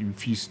just said,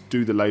 if you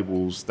do the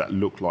labels that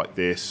look like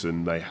this,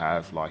 and they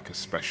have like a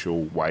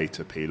special way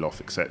to peel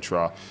off,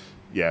 etc.,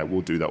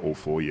 we'll do that all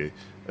for you.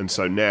 And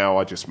so now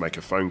I just make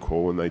a phone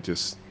call and they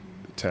just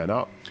turn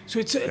up. So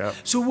it's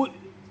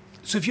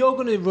so if you're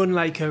going to run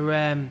like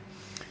a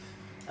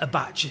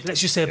batch,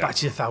 let's just say a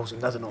batch is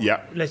 1,000. I don't know.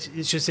 Yeah. Let's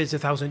just say it's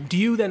 1,000. Do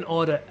you then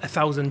order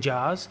 1,000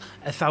 jars,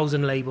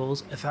 1,000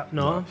 labels?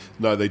 No,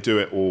 they do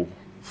it all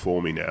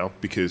for me now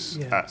because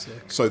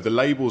so the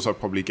labels I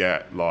probably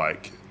get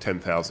like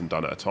 10,000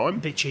 done at a time. A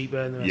bit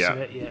cheaper than the rest of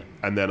it,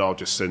 And then I'll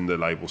just send the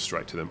label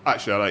straight to them.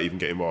 Actually, I don't even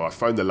get involved. I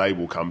phone the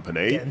label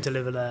company. Get them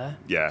delivered there.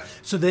 Yeah.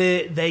 So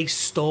they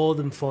store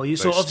them for you.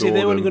 So obviously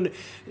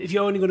if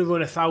you're only going to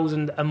run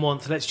 1,000 a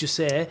month, let's just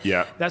say,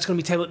 that's going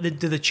to be table. Do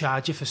they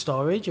charge you for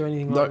storage or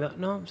anything like that?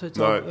 No. So it's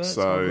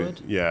all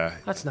good. Yeah.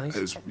 That's nice.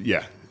 It's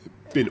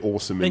been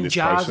awesome in this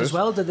jars process. As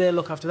well, do they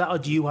look after that, or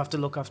do you have to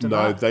look after that?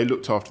 No, they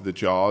looked after the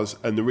jars,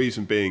 and the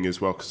reason being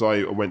as well, because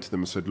I went to them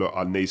and said, look,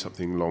 I need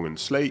something long and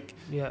sleek,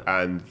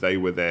 and they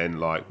were then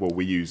like, well,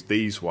 we use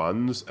these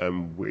ones,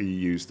 and we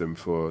use them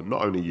for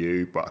not only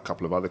you, but a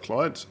couple of other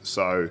clients,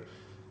 so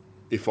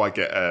if I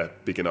get a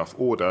big enough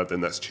order,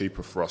 then that's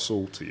cheaper for us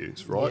all to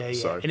use, right?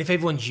 Yeah. So, and if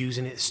everyone's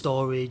using it,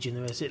 storage and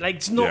the rest of it, like,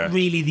 it's not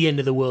really the end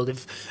of the world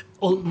if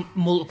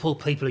multiple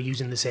people are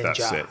using the same jar.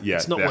 That's it. Yeah,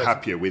 it's not they're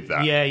happier with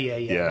that.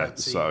 Yeah.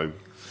 So,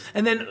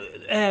 and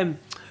then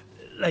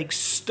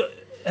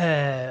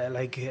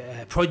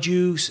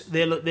produce,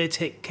 they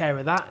take care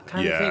of that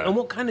kind of thing. And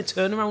what kind of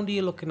turnaround are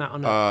you looking at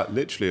on that?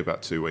 Literally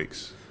about 2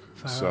 weeks.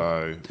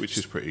 Which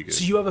is pretty good.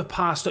 So you have a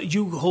past. Do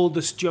you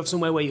have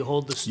somewhere where you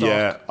hold the stock?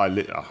 Yeah, I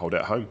hold it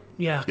at home.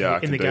 Yeah, okay.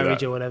 In the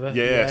garage or whatever.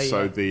 Yeah.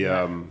 So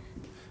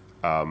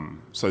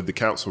the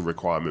council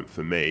requirement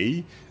for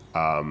me,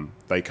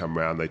 they come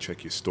round, they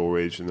check your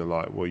storage, and they're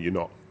like, "Well, you're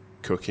not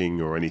cooking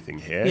or anything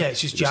here. Yeah,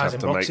 it's just jars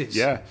and boxes.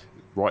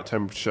 Right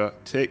temperature,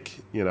 tick.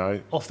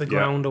 Off the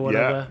ground or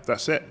whatever. Yeah,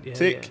 that's it.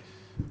 Tick.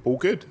 All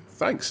good.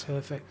 Thanks.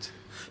 Perfect.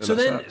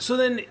 And so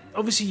then,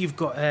 obviously you've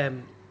got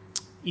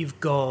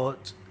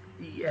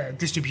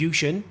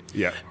distribution.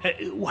 Yeah.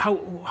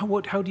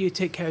 How do you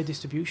take care of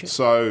distribution?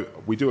 So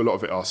we do a lot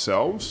of it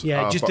ourselves.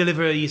 Yeah, just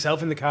deliver it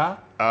yourself in the car.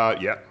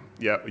 Yeah.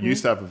 We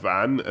used to have a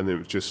van, and it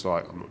was just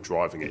like I'm not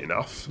driving it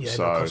enough. Yeah,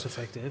 so not cost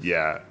effective.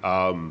 Yeah.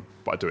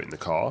 But I do it in the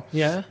car.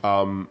 Yeah.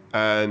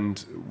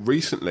 And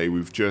recently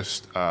we've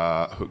just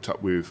hooked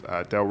up with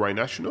Delray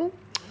National.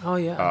 Oh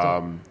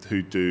yeah.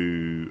 Who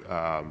do?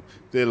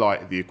 They're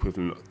like the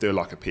equivalent. They're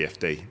like a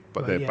PFD,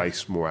 but they're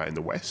based more out in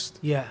the west.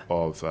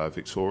 Of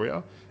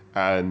Victoria.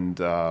 And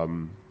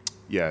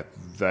they've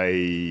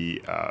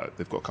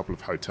got a couple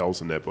of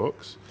hotels in their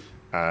books,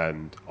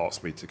 and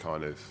asked me to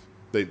kind of,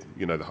 the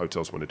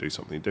hotels want to do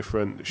something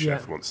different. The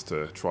chef wants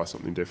to try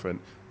something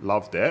different.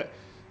 Loved it,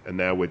 and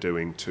now we're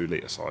doing 2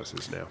 litre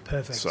sizes now.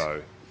 Perfect.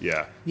 So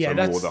so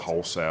that's more the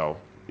wholesale.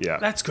 Yeah,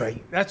 that's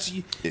great.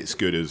 It's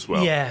good as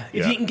well. Yeah,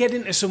 if you can get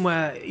into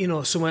somewhere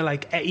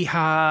like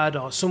Etihad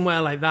or somewhere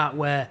like that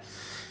where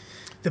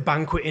the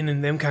banqueting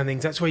and them kind of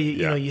things. That's where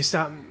you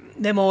start.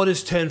 Them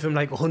orders turn from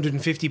like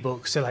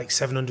 $150 to like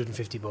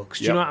 $750.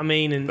 Do you know what I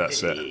mean? And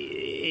that's it.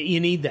 You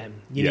need them.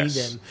 You Yes.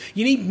 need them.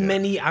 You need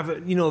many,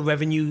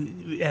 revenue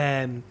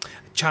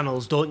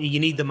channels, don't you? You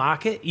need the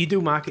market. You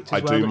do markets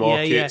as I well. do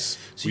markets.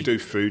 So We do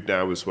food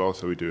now as well,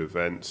 so we do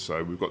events.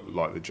 So we've got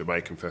like the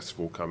Jamaican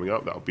Festival coming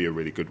up. That'll be a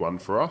really good one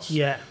for us.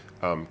 Yeah.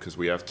 Because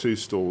we have 2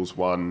 stalls.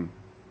 One,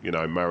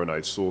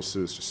 marinade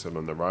sauces, just sell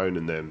on their own,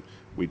 and then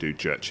we do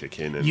jerk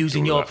chicken and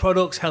Using all your that.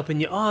 products,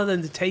 helping you. Oh,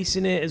 then the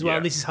tasting it as well. Yeah.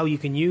 This is how you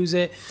can use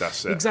it.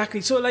 That's it.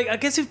 Exactly. So, I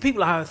guess if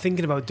people are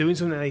thinking about doing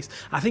something like this,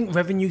 I think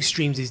revenue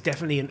streams is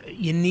definitely.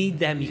 You need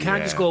them. You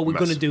can't just Yeah, go. We're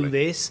going to do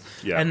massively. this,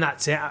 Yeah. and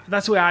that's it.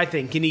 That's where I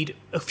think you need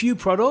a few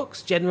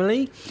products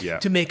generally Yeah.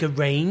 to make a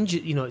range.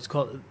 It's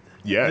called.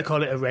 Yeah. They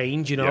call it a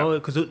range, Yeah.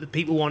 because the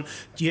people want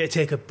you to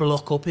take a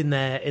block up in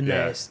their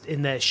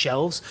Yeah.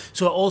 shelves.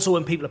 So also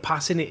when people are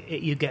passing it,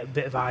 you get a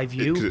bit of eye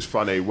view. Because it's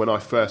funny, when I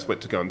first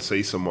went to go and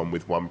see someone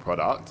with one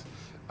product,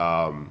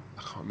 I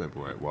can't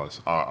remember where it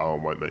was. I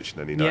won't mention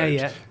any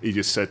names. Yeah. He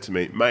just said to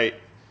me, mate,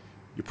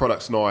 your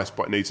product's nice,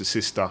 but it needs a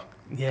sister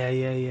Yeah.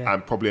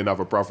 and probably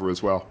another brother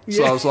as well.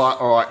 So I was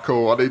like, all right,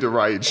 cool, I need a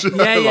range. Yeah.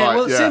 Like,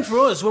 Well, same for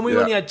us. When we Yeah.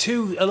 only had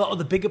 2, a lot of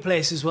the bigger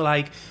places were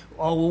like,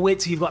 oh, we'll wait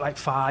till you've got like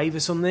 5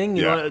 or something,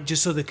 you Yeah. know,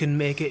 just so they can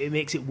make it. It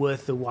makes it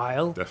worth the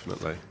while.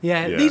 Definitely.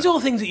 Yeah, these are all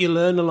things that you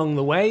learn along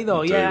the way,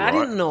 though. You do, I right.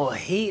 didn't know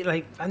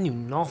I knew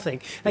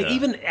nothing. Like Yeah.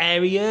 even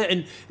area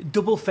and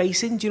double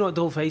facing. Do you know what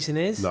double facing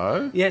is?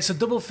 No. Yeah, so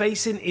double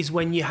facing is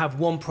when you have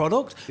one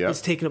product Yeah.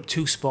 that's taking up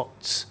 2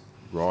 spots.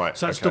 Right.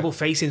 So that's okay. double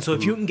facing. So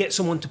if you can get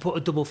someone to put a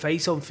double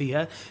face on for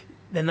you,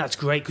 then that's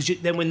great because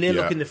then when they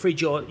look Yeah. in the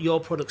fridge, your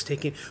product's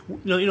taking.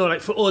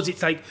 Like for us,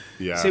 it's like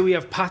Yeah. say we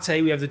have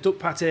pate, we have the duck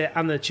pate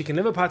and the chicken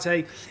liver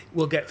pate.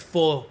 We'll get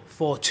 2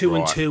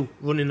 and Right. 2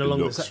 running along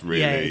looks the side.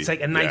 really- Yeah, it's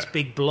like a nice yeah.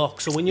 big block.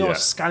 So when you're Yeah.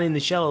 scanning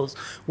the shelves,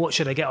 what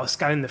should I get? Or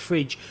scanning the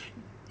fridge.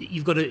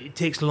 You've got to. It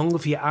takes longer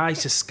for your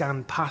eyes to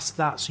scan past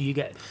that, so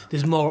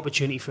there's more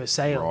opportunity for a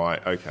sale.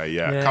 Right, okay,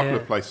 yeah. Yeah, A couple yeah.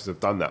 of places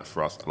have done that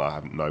for us, and I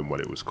haven't known what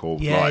it was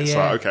called. Yeah, right, yeah.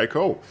 so, okay,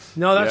 cool.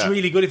 No, that's Yeah.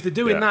 really good if they're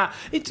doing Yeah. that.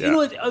 It's Yeah.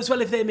 as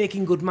well if they're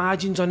making good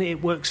margins on it.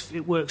 It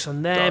works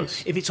on them.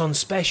 Does. If it's on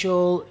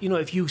special,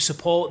 if you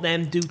support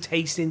them, do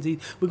tastings.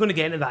 We're going to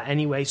get into that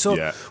anyway. So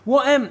Yeah.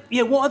 what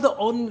are the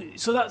on?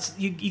 So that's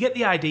you get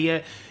the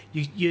idea.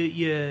 You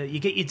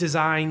get your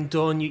design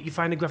done. You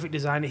find a graphic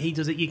designer. He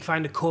does it. You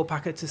find a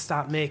co-packer to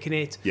start making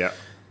it. Yeah.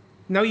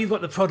 Now you've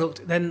got the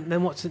product.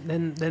 Then what's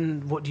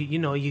then what do you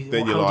Then how you're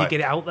do you like-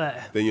 get it out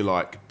there? Then you're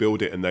like,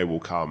 build it and they will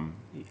come.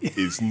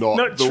 Is not,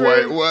 Not the true.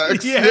 way it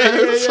works.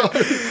 Yeah. So,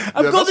 I've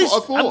got that's this.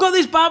 what I thought. I've got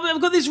this barber. I've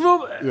got this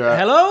rub. Yeah.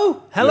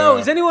 Hello. Yeah.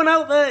 Is anyone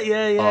out there?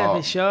 Yeah, Oh.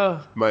 for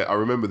sure. Mate, I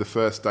remember the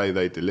first day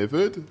they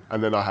delivered,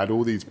 and then I had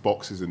all these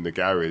boxes in the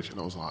garage, and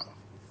I was like,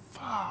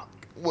 fuck,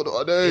 what do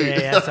I do?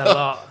 Yeah, that's a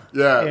lot.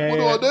 Yeah,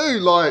 what do I do?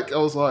 Like, I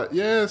was like,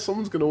 yeah,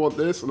 someone's going to want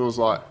this. And I was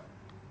like,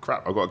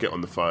 crap, I've got to get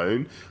on the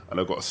phone and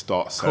I've got to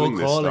start selling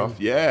this calling.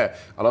 stuff. Yeah,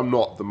 and I'm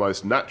not the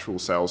most natural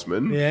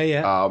salesman.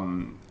 Yeah.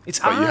 It's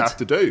But hard. you have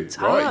to do, It's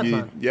right? hard,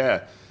 man.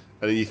 Yeah.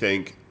 And then you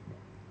think,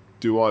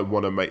 do I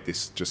want to make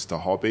this just a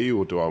hobby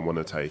or do I want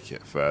to take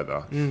it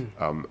further?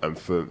 And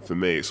for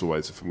me, it's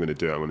always, if I'm going to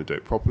do it, I'm going to do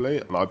it properly.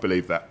 And I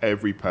believe that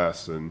every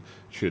person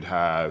should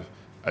have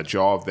a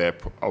jar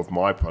of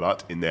my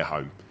product in their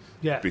home.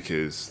 Yeah.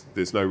 Because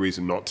there's no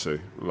reason not to.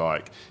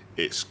 Like,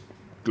 it's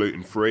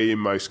gluten-free in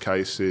most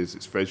cases.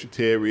 It's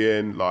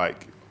vegetarian.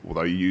 Like,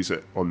 although you use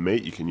it on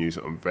meat, you can use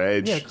it on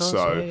veg. Yeah, of course.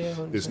 So Yeah,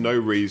 100%. there's no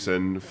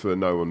reason for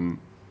no one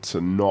to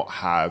not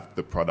have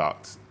the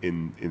product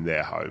in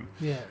their home.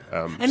 Yeah.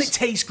 And it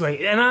tastes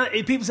great. And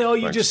people say, "Oh,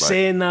 you're Thanks, just mate.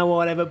 saying that or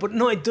whatever," but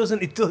no, it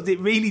doesn't. It does. It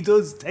really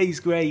does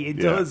taste great. It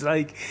Yeah. does.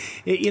 Like,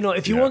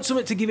 if you Yeah. want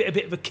something to give it a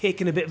bit of a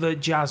kick and a bit of a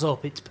jazz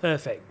up, it's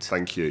perfect.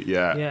 Thank you.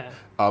 Yeah. Yeah.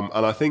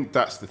 And I think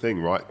that's the thing,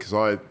 right?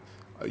 Because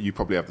you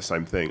probably have the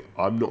same thing.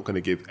 I'm not going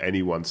to give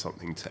anyone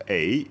something to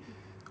eat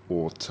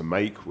or to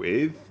make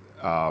with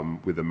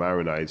the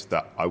marinades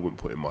that I wouldn't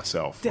put in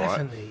myself.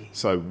 Definitely. Right?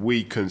 So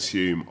we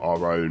consume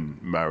our own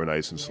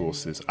marinades and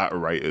sauces at a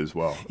rate as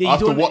well. Yeah, you I have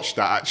to don't- watch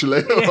that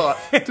actually.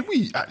 Like, did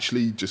we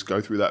actually just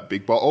go through that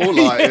big bottle?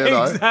 Like, you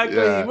know? Exactly.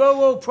 Yeah.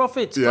 Whoa,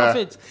 profits.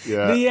 Yeah.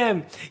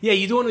 Yeah.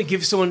 You don't want to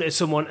give someone to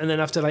someone and then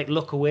have to like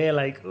look away,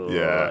 like, oh,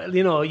 Yeah.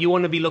 you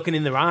want to be looking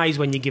in their eyes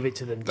when you give it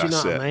to them. Do you know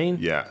That's what it. I mean?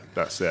 Yeah,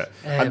 that's it.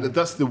 And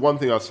that's the one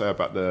thing I'd say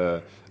about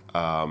the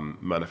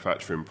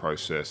manufacturing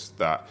process,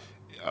 that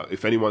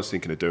if anyone's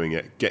thinking of doing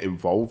it, get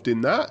involved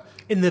in that.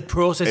 In the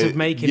process of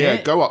making yeah,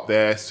 it. go up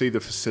there, see the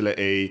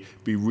facility,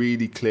 be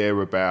really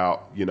clear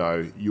about,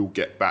 you'll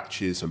get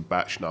batches and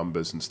batch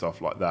numbers and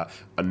stuff like that.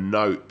 And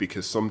note,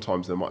 because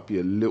sometimes there might be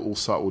a little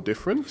subtle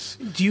difference.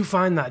 Do you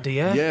find that, do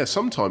you? Yeah,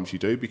 sometimes you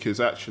do, because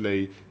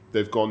actually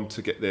they've gone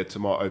to get their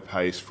tomato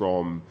paste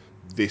from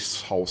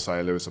this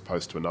wholesaler as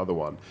opposed to another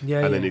one.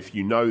 Yeah, and then yeah. if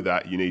you know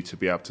that, you need to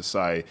be able to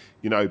say,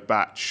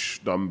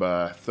 batch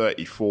number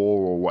 34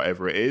 or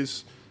whatever it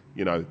is,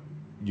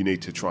 you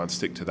need to try and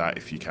stick to that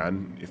if you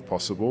can, if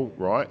possible,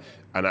 right?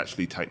 And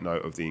actually take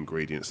note of the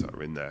ingredients that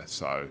are in there.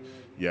 So,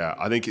 yeah,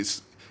 I think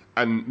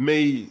and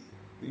me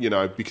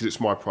because it's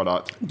my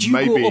product. Do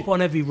you go up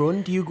on every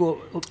run? Do you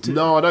go up to?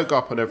 No, I don't go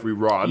up on every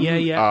run.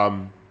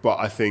 Yeah. But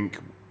I think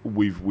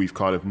we've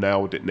kind of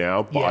nailed it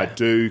now. But I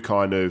do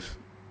kind of.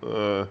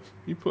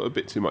 You put a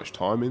bit too much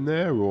time in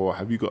there, or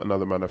have you got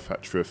another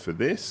manufacturer for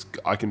this?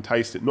 I can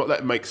taste it. Not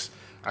that it makes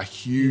a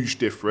huge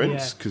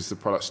difference, because the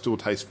product still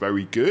tastes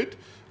very good.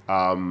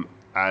 And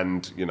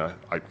as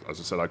I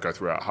said, I go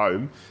through it at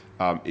home.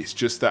 It's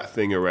just that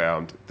thing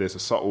around. There's a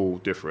subtle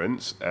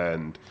difference,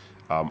 and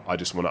I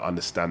just want to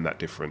understand that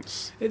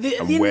difference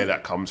and where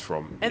that comes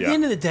from. At the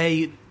end of the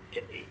day,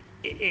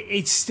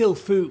 it's still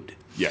food.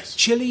 Yes.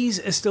 Chilies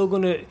are still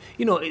going to,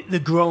 they're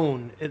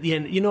grown at the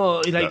end.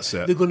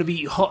 They're going to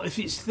be hot. If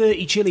it's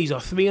 30 chilies or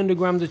 300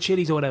 grams of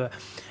chilies or whatever,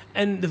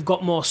 and they've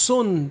got more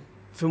sun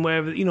from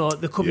wherever,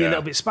 they could be a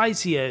little bit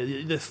spicier.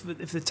 If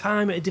the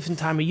time at a different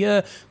time of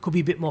year could be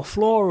a bit more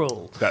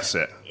floral. That's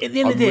it. At the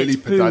end of the day, really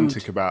it's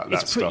pedantic food. about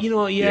that stuff.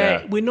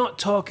 We're not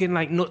talking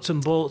like nuts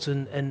and bolts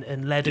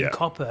and lead and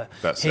copper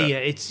here.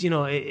 It's,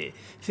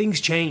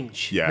 things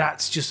change. Yeah.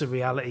 That's just a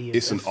reality of,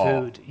 it's an food.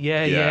 art.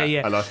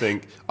 Yeah. And I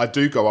think I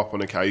do go up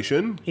on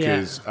occasion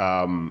because,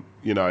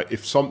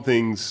 if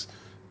something's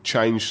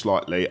changed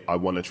slightly, I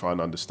want to try and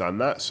understand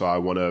that. So I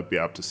want to be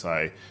able to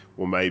say,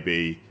 well,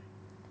 maybe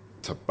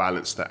to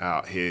balance that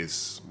out,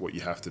 here's what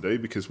you have to do.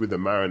 Because with a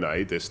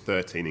marinade, there's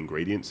 13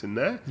 ingredients in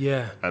there.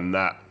 Yeah. And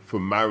that, for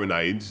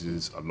marinades,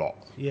 is a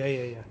lot.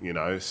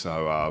 Yeah.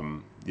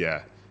 So,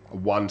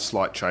 one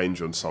slight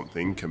change on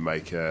something can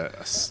make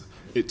it,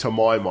 to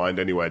my mind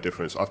anyway, a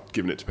difference. I've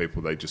given it to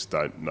people, they just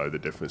don't know the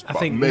difference. But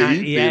being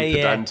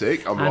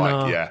pedantic, I'm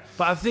like.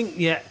 But I think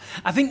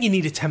you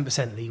need a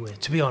 10% leeway,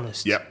 to be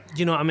honest. Yep. Do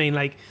you know what I mean?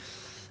 Like,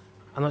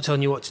 I'm not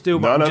telling you what to do,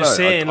 but I'm just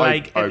saying,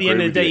 at the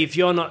end of the day, if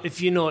you're not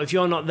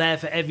there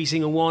for every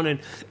single one, and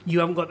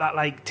you haven't got that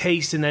like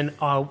taste, and then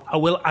I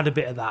will add a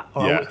bit of that.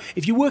 Or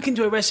if you work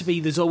into a recipe,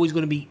 there's always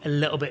going to be a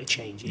little bit of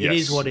change. It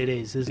is what it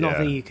is. There's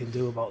nothing you can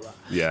do about that.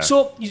 Yeah.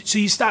 So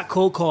you start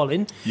cold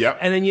calling. Yep.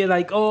 And then you're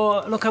like,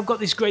 oh look, I've got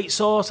this great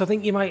sauce. I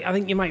think you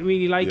might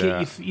really like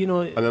it. If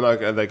And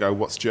then they go,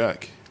 what's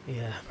jerk?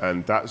 Yeah.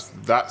 And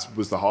that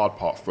was the hard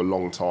part for a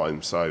long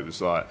time. So it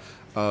was like.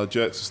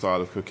 Jerk's a style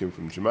of cooking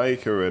from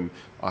Jamaica, and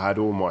I had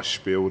all my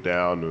spiel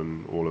down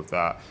and all of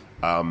that.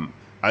 And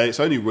it's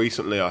only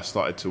recently I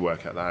started to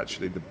work out that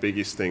actually the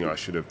biggest thing I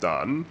should have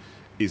done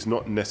is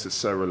not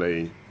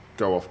necessarily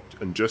go off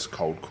and just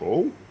cold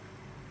call,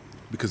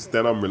 because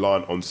then I'm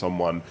reliant on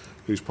someone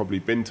who's probably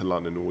been to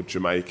London or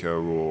Jamaica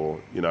or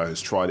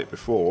has tried it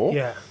before.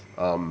 Yeah.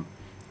 I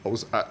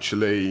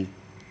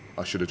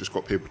should have just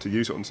got people to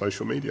use it on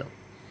social media.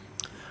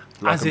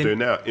 Like As I'm in doing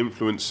now,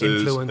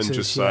 influencers and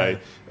just say,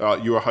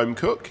 you're a home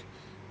cook?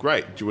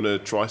 Great. Do you want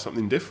to try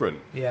something different?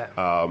 Yeah.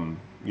 I've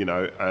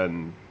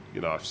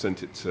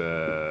sent it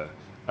to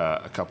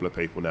a couple of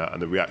people now,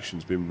 and the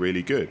reaction's been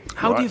really good.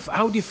 How do you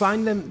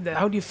find them?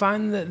 How do you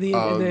find the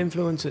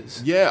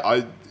influencers?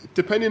 Yeah,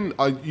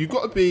 you've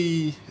got to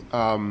be,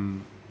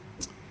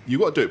 you've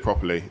got to do it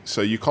properly.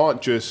 So you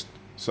can't just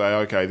say,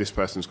 okay, this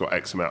person's got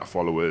X amount of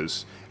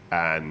followers,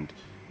 and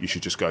you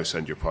should just go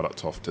send your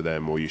product off to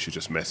them, or you should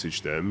just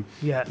message them.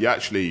 Yeah. You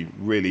actually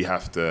really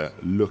have to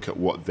look at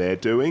what they're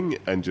doing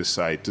and just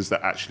say, does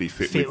that actually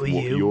fit with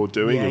what you're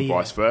doing, and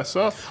vice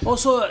versa?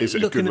 Also, is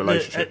it looking a good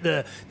relationship?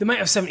 They might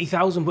have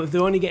 70,000, but if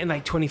they're only getting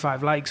like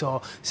 25 likes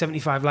or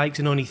 75 likes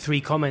and only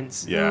 3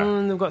 comments,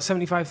 they've got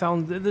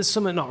 75,000. There's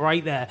something not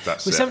right there.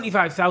 With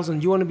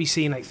 75,000, you want to be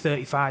seeing like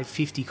 35,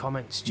 50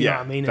 comments. Do you know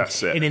what I mean?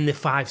 That's it. And in the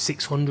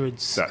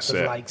 500-600s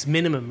of likes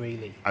minimum,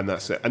 really. And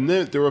that's it. And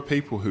there are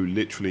people who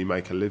literally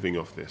make a living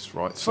off this,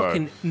 right?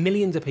 Fucking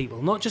millions of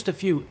people, not just a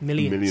few,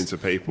 millions. Millions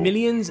of people.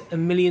 Millions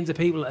and millions of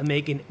people are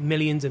making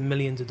millions and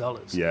millions of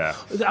dollars. Yeah.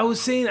 I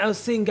was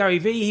seeing Gary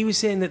Vee, he was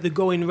saying that the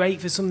going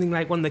rate for something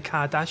like one of the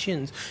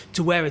Kardashians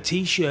to wear a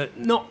t-shirt,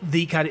 not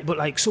the Kardashian, but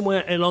like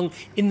somewhere along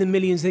in the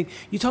millions thing,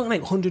 you're talking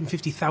like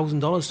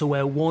 $150,000 to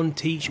wear one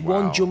t-shirt,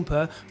 one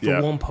jumper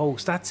for one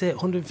post. That's it,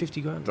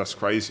 150 grand. That's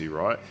crazy,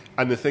 right?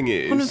 And the thing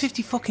is,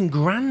 150 fucking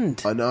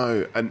grand. I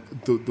know. And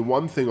the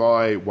one thing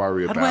I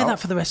worry about, I'd wear that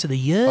for the rest of the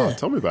year. Oh,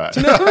 tell me about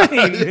it. Do you know what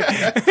I mean?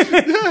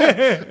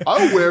 Yeah.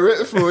 I'll wear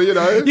it for,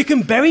 You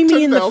can bury me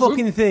 10, in the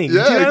fucking thing.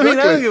 Yeah, do you know exactly. what I mean?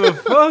 I don't give a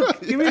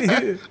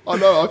fuck. I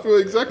know, I feel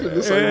exactly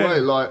the same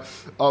way. Like,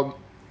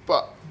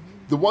 but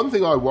the one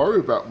thing I worry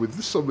about with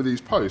some of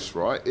these posts,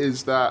 right,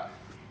 is that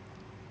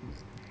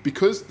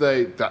because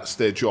that's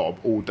their job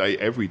all day,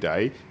 every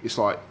day, it's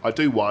like I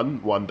do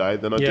one day,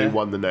 then I do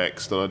one the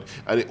next, and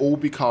it all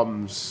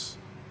becomes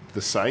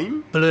the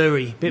same.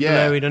 Blurry,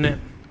 blurry, doesn't it?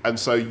 And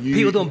so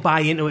people don't buy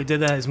into it, do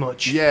they, as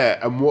much?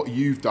 Yeah, and what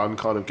you've done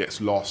kind of gets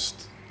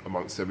lost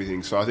amongst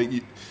everything. So I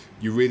think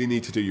you really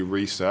need to do your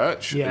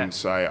research and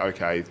say,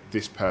 okay,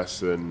 this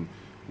person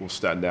will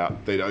stand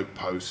out. They don't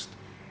post,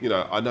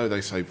 I know they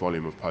say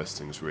volume of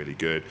posting is really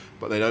good,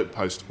 but they don't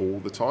post all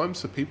the time,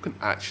 so people can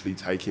actually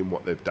take in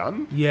what they've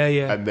done.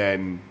 Yeah. And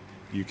then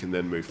you can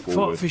then move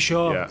forward. For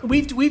sure. Yeah.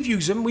 We've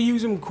used them. We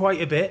use them quite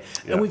a bit,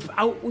 and we've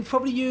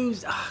probably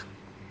used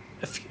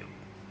a few.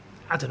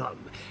 I don't know.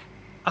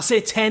 I'll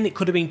say 10, it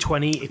could have been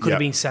 20, it could have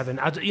been 7.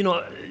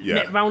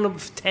 Round up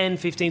 10,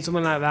 15,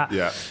 something like that.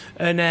 Yeah.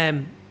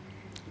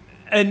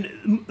 And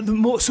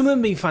some of them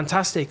have been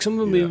fantastic. Some of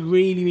them have been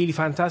really, really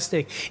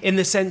fantastic in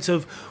the sense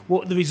of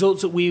what the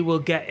results that we will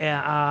get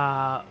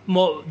are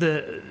more.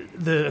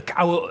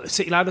 Our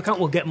City Loud account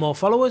will get more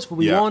followers.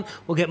 We'll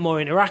get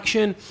more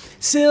interaction.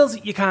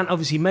 Sales, you can't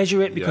obviously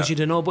measure it because you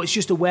don't know, but it's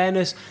just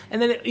awareness.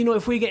 And then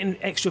if we're getting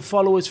extra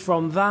followers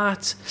from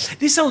that,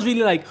 this sounds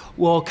really like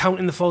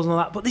counting the followers and all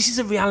that, but this is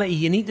a reality.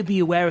 You need to be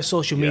aware of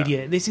social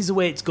media. This is the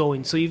way it's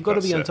going, so you've got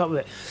to be on top of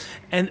it.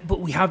 But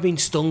we have been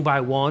stung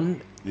by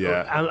one.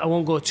 Yeah, I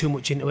won't go too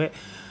much into it,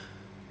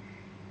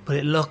 but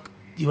it looked.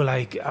 You were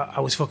like, I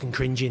was fucking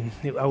cringing.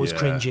 I was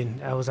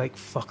cringing. I was like,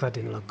 fuck, that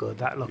didn't look good.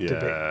 That looked a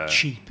bit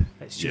cheap.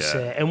 Let's just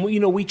say. And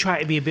we try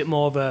to be a bit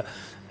more of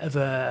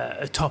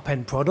a top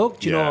end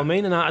product. Do you know what I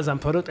mean? An artisan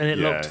product, and it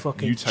looked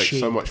fucking cheap. You take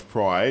so much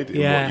pride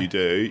in what you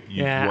do.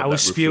 I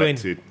was spewing.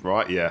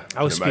 Right? Yeah,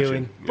 I was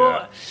spewing.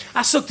 But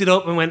I sucked it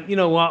up and went, you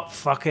know what?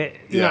 Fuck it.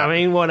 You know what I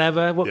mean?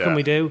 Whatever. What can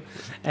we do?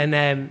 And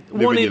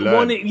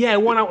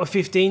one out of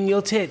 15,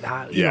 you'll take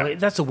that. You know,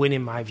 that's a win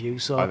in my view.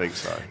 So I think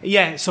so.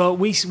 Yeah. So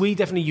we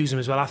definitely use them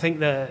as well. I think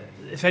that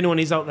if anyone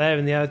is out there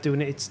and they are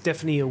doing it, it's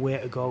definitely a way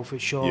to go for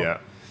sure. Yeah.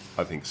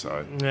 I think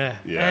so. Yeah.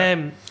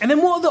 And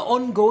then what are the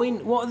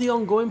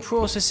ongoing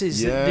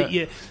processes that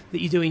you're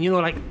doing? You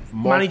know, like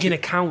managing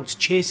accounts,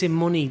 chasing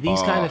money,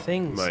 these kind of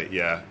things. Mate,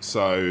 yeah.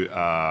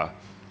 So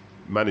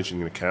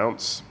managing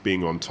accounts,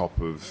 being on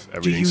top of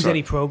everything. Do you use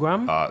any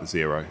program?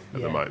 Zero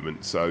at the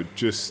moment. So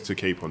just to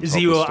keep on top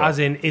Zero of stuff. As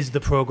in is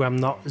the program,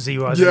 not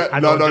zero as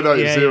in no.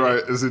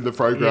 Zero as in the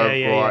program,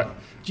 right.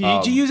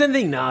 Do you use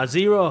anything? Nah,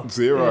 zero.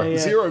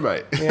 Zero,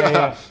 mate.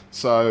 Yeah.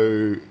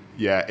 So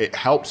yeah, it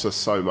helps us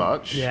so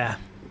much. Yeah.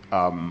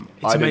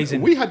 It's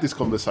amazing. We had this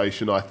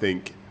conversation, I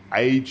think,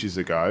 ages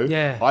ago.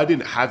 Yeah. I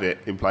didn't have it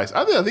in place.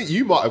 I think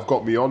you might have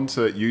got me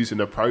onto using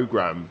a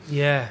program.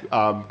 Yeah.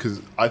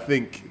 Because I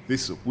think we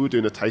were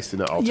doing a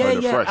tasting at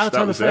Altona Fresh.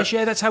 Altona Fresh,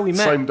 that's how we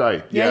met. Same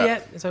day. Yeah.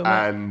 That's how we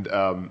met. And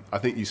I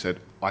think you said,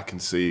 I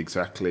can see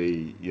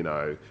exactly,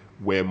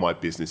 where my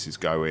business is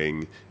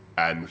going.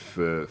 And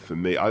for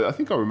me, I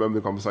think I remember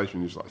the conversation.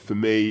 It was like, for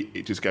me,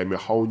 it just gave me a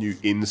whole new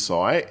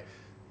insight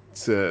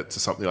to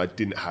something I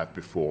didn't have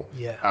before.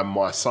 Yeah. And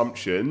my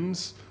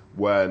assumptions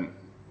weren't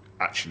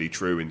actually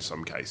true in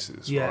some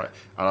cases, right?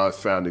 And I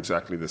found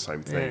exactly the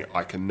same thing. Yeah.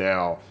 I can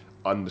now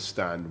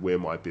understand where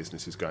my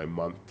business is going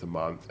month to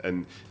month.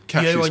 And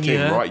cash is king,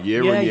 right?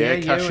 Year on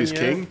year, cash is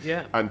king.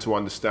 Yeah. And to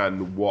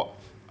understand what...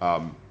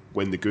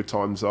 when the good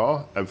times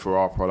are, and for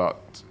our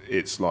product,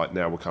 it's like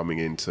now we're coming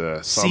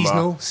into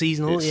summer.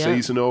 Seasonal, it's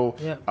seasonal.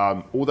 Yeah.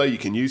 Although you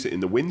can use it in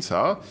the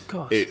winter,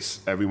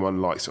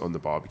 everyone likes it on the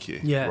barbecue,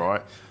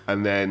 right?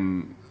 And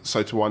then,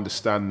 so to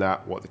understand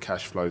that, what the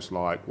cash flow's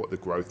like, what the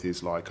growth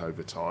is like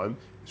over time,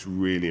 it's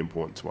really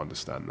important to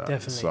understand that.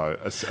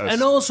 Definitely. So,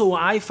 and also,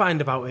 what I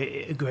find about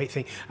it a great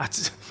thing, I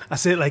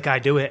say it like I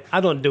do it.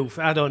 I don't do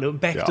it.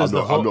 Beck does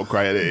the whole. I'm not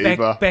great at it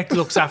either. Beck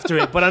looks after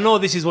it, but I know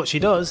this is what she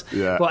does.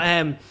 Yeah.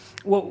 But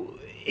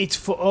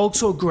it's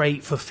also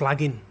great for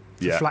flagging.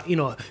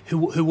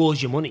 Who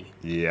owes you money?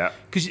 Yeah.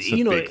 Because it's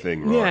a big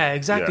thing, right? Yeah,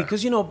 exactly.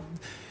 Because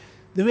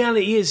the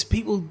reality is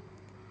people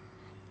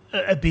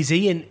are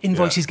busy and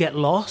invoices get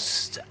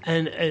lost,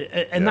 and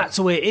that's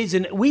the way it is.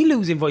 And we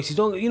lose invoices,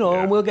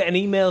 and we'll get an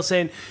email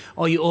saying,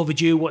 "Oh, you're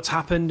overdue. What's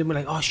happened?" And we're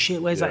like, "Oh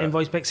shit, where's that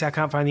invoice?" Beck says, "I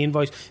can't find the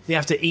invoice." They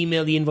have to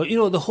email the invoice.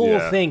 The whole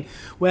thing.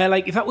 Where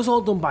like if that was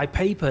all done by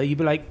paper, you'd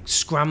be like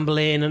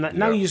scrambling, and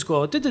now you just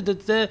go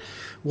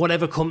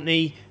whatever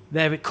company.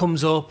 There it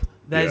comes up.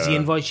 There's the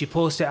invoice. You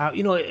post it out.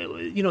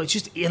 It's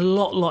just a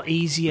lot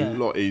easier. A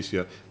lot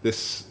easier.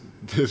 There's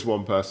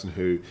one person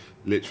who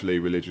literally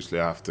religiously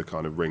have to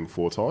kind of ring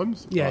 4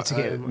 times. Yeah, to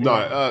get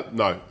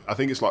no. I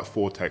think it's like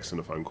 4 texts and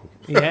a phone call.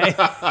 Yeah,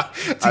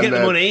 to get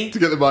the money. To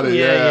get the money.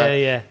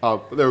 Yeah.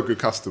 But they're a good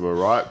customer,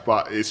 right?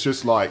 But it's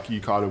just like you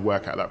kind of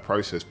work out that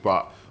process.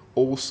 But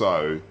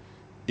also,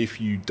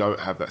 if you don't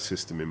have that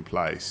system in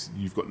place,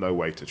 you've got no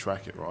way to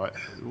track it, right?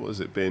 What has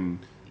it been?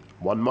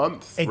 1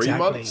 month, 3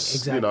 months,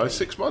 exactly.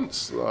 6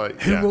 months.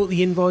 Who wrote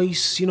the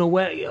invoice?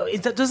 Where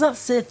does that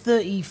say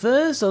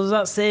 31st or does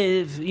that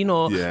say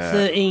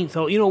 13th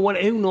or what?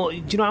 Who knows? Do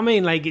you know what I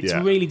mean? Like it's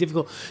really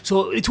difficult.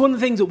 So it's one of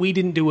the things that we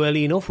didn't do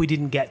early enough. We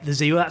didn't get the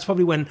zero. That's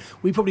probably when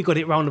we probably got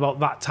it round about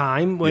that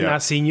time when I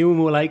seen you and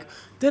we were like,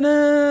 this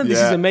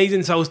is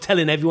amazing. So I was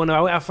telling everyone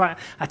about it.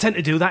 I tend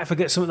to do that if I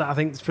get something that I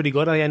think is pretty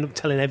good. I end up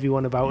telling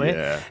everyone about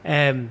it.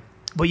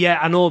 But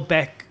I know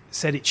Beck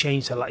said it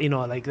changed her life,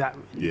 like that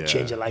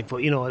changed her life.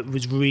 But it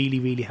was really,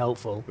 really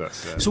helpful.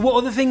 That's so, what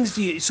other things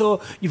do you? So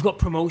you've got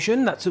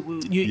promotion. That's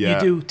you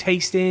do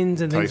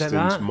tastings and things like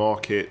that.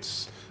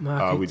 Markets.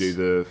 We do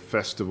the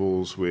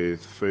festivals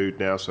with food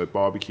now. So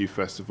barbecue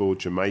festival,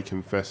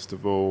 Jamaican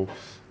festival.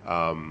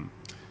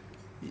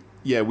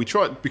 We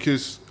try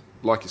because,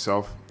 like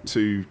yourself,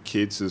 2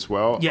 kids as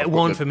well. Yeah,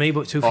 one for me,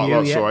 but 2 for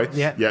you. Sorry.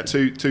 Yeah,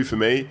 two for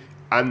me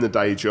and the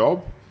day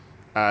job.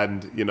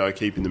 and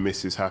keeping the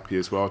missus happy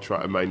as well,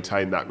 try to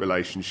maintain that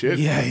relationship.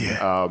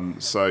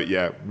 So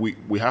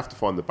we have to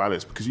find the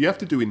balance, because you have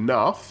to do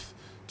enough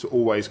to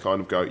always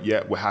kind of go,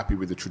 we're happy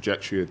with the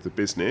trajectory of the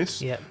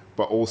business,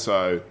 but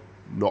also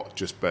not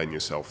just burn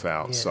yourself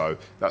out. So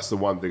that's the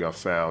one thing I've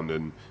found.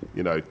 And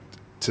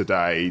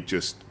today,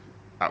 just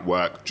at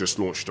work, just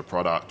launched a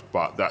product,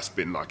 but that's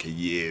been like a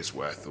year's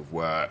worth of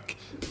work,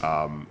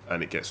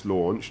 and it gets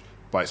launched,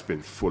 but it's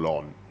been full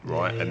on,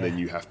 right? And then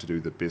you have to do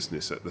the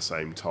business at the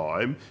same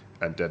time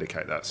and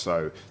dedicate that.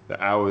 So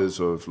the hours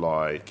of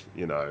saying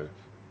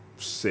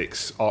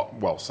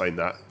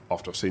that,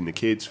 after I've seen the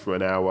kids for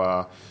an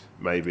hour,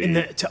 maybe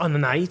on a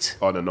night,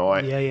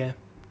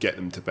 get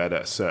them to bed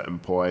at a certain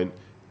point,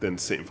 then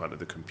sit in front of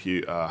the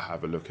computer,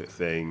 have a look at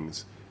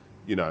things,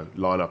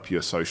 line up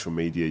your social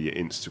media, your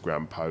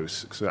Instagram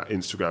posts, because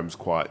Instagram's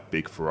quite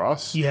big for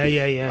us.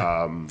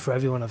 For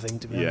everyone, I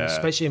think, to be honest,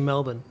 especially in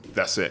Melbourne.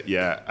 That's it,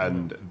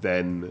 and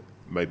then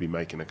maybe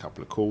making a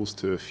couple of calls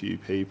to a few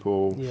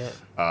people,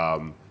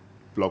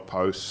 blog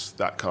posts,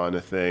 that kind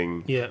of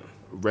thing.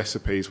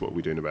 Recipes, what are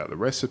we doing about the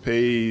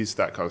recipes,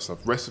 that kind of stuff.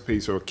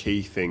 Recipes are a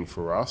key thing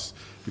for us,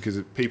 because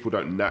if people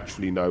don't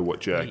naturally know what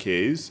jerk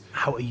is,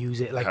 how to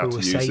use it, like we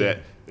were saying,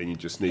 then you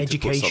just need to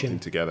put something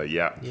together.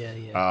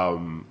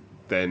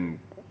 Then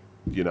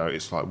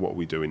it's like, what are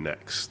we doing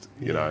next?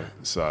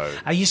 So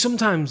are you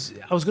sometimes,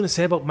 I was going to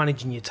say about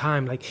managing your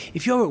time, like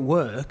if you're at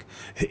work,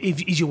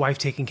 is your wife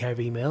taking care of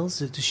emails?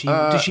 Does she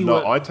no,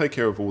 work? I take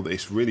care of all the,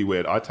 it's really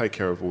weird, I take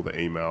care of all the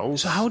emails.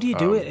 So how do you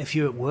do it if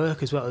you're at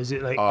work as well? Is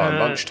it like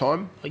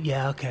lunchtime?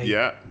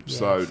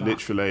 So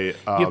literally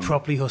you're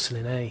properly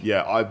hustling,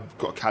 eh? I've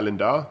got a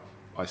calendar.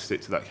 I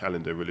stick to that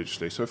calendar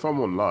religiously. So if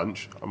I'm on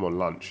lunch, I'm on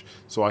lunch.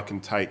 So I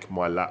can take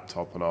my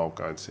laptop and I'll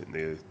go and sit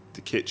in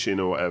the kitchen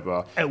or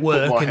whatever. At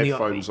work, put my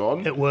headphones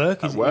on. At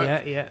work,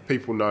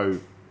 People know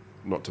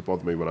not to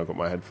bother me when I've got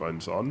my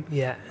headphones on.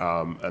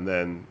 And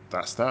then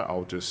that's that.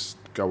 I'll just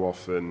go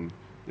off and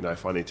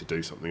if I need to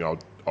do something,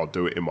 I'll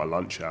do it in my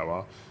lunch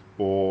hour,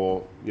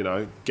 or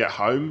get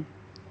home,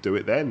 do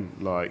it then.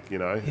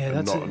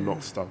 And not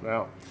knock stuff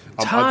out.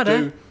 It's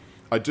harder.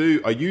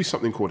 I use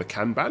something called a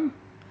Kanban.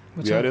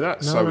 Have you heard of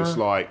that? No. It's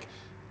like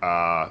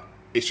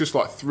it's just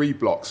like 3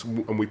 blocks,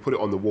 and we put it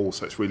on the wall,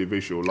 so it's really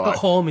visual. Like at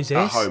home, is this?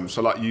 At home,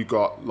 so like you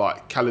got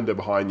like calendar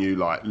behind you,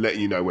 like letting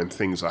you know when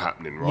things are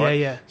happening,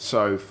 right?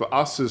 So for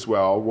us as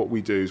well, what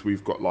we do is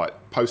we've got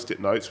like post-it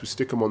notes. We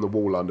stick them on the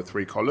wall under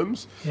 3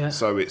 columns.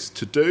 So it's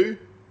to do,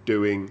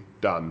 doing,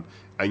 done,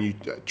 and you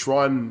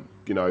try and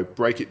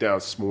break it down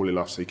small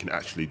enough so you can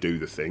actually do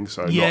the thing.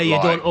 So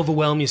don't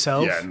overwhelm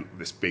yourself. And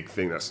this big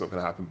thing that's not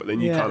going to happen. But then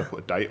you kind of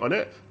put a date on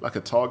it, like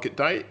a target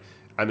date,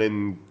 and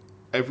then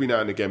every now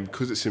and again,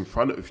 because it's in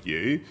front of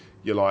you,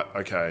 you're like,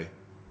 okay,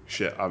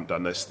 shit, I haven't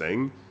done this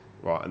thing.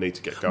 Right, I need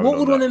to get going. What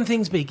would on one of them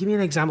things be? Give me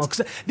an example,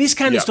 because this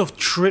kind of stuff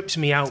trips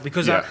me out,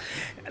 because I've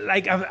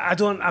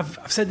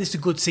said this to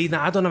Good Seed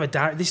that I don't have a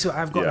direct.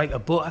 I've got like a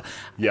but.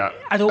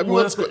 I don't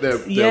Everyone's work.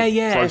 got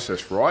their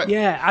process, right?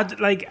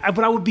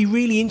 But I would be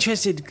really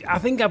interested. I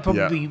think I'd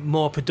probably be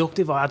more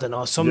productive, or I don't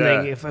know,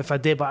 something if I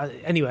did. But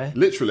anyway,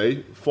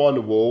 literally find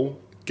a wall,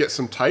 get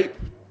some tape.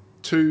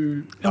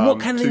 And what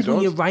kind of things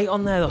will you write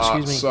on there?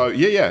 Excuse me.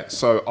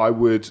 So I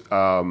would.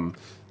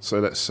 So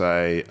let's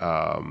say.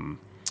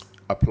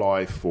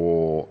 Apply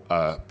for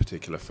a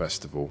particular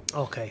festival.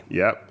 Okay.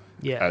 Yep.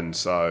 Yeah. And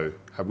so,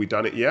 have we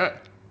done it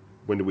yet?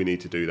 When do we need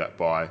to do that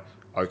by?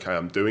 Okay,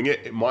 I'm doing it.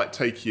 It might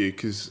take you,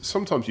 because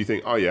sometimes you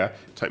think,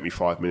 take me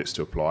 5 minutes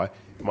to apply.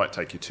 It might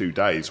take you 2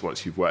 days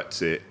once you've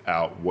worked it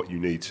out what you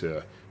need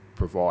to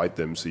provide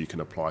them so you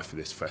can apply for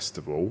this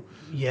festival.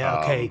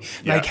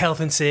 Like health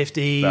and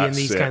safety and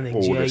these kind of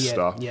things. All this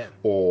stuff. Yeah.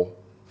 Or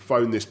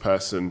phone this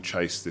person,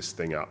 chase this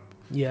thing up.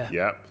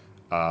 Yeah.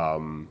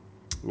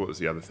 What was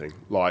the other thing?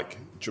 Like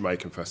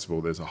Jamaican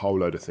Festival, there's a whole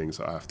load of things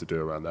that I have to do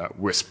around that.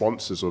 We're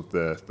sponsors of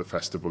the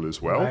festival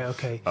as well. Right,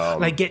 okay.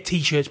 Like get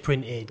T-shirts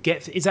printed.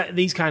 Is that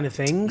these kind of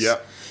things? Yeah.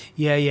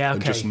 Okay.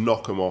 And just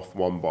knock them off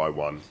one by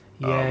one.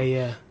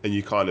 And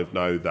you kind of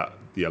know that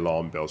the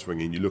alarm bell's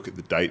ringing. You look at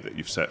the date that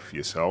you've set for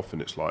yourself,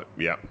 and it's like,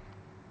 we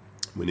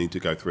need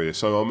to go through this.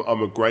 So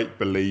I'm a great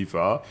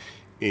believer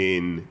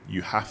in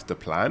you have to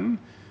plan.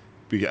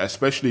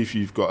 Especially if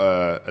you've got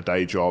a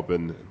day job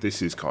and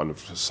this is kind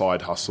of a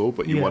side hustle,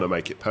 but you want to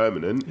make it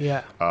permanent.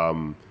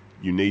 You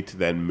need to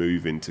then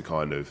move into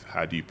kind of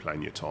how do you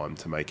plan your time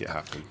to make it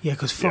happen.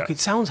 Because it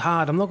sounds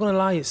hard. I'm not going to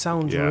lie, it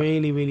sounds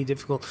really, really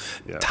difficult.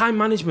 Time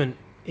management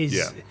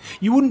is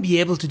you wouldn't be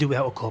able to do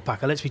without a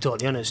co-packer. Let's be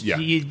totally honest.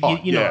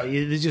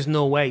 There's just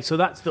no way. So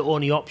that's the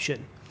only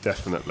option.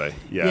 Definitely.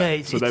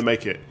 So they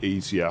make it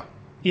easier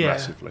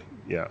massively.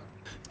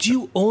 Do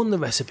you own the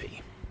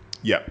recipe?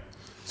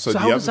 So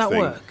how does that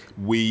work?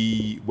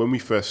 When we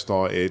first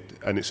started,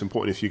 and it's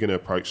important if you're going to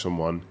approach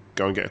someone,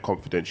 go and get a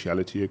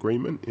confidentiality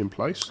agreement in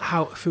place.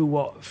 How? Through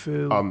what?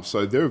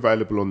 So they're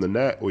available on the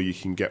net, or you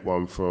can get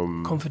one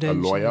from a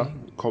lawyer.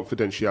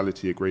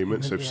 Confidentiality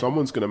agreement. So if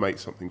someone's going to make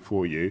something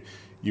for you,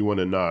 you want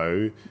to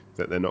know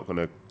that they're not going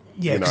to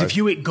Yeah, because if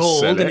you hit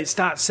gold sell and it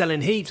starts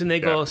selling heaps, and they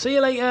go, Yeah. "See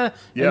you later,"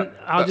 Yeah, and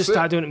I'll that's just it.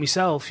 start doing it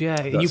myself. Yeah,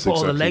 and you That's put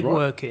all the exactly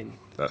right. legwork in.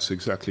 That's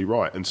exactly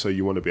right. And so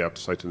you want to be able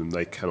to say to them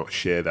they cannot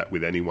share that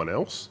with anyone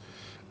else.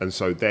 And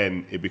so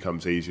then it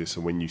becomes easier.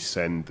 So when you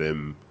send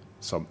them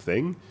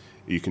something,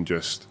 you can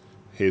just,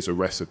 here's a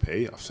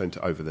recipe. I've sent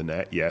it over the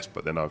net, yes,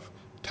 but then I've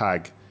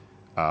tagged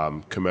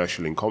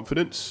commercial in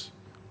confidence,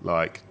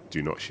 like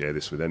do not share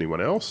this with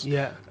anyone else.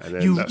 Yeah, And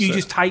then you that's you it.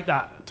 just type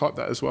that. Type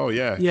that as well,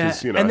 yeah. Yeah,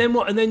 'cause, you know, and then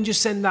what? And then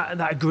just send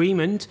that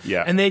agreement.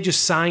 Yeah. and they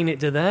just sign it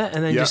to there,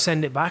 and then Yeah. just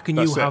send it back, and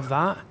That's you it. have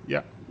that.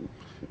 yeah.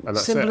 And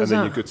that's Simple it. And as then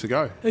that. you're good to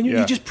go. And you, yeah.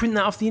 you just print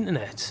that off the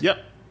internet. Yep.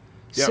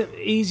 Yep. So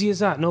easy as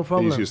that, no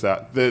problem. Easy as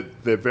that.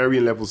 They're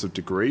varying levels of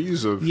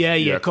degrees of Yeah,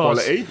 of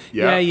course. quality.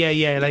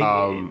 Yeah. Like,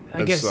 I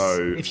and guess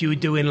so- if you were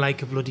doing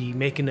like a bloody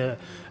making an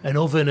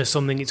oven or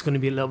something, it's going to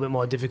be a little bit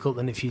more difficult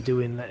than if you're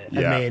doing a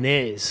Yeah.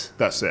 mayonnaise.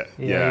 That's it.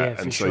 Yeah,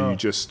 for and so sure. you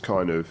just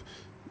kind of,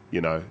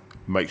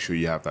 make sure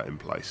you have that in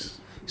place.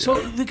 So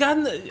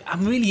regarding,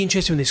 I'm really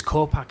interested in this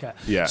co-packer.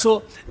 Yeah.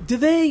 So do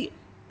they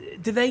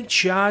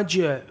charge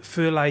you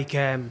for like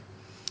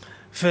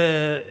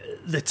for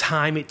the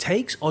time it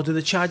takes, or do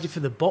they charge you for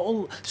the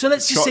bottle? So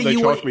let's just say They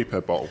you charge want. me per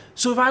bottle.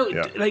 So if I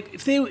Yeah. like,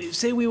 if they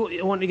say we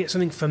want to get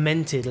something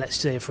fermented, let's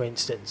say for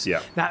instance,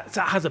 Yeah. that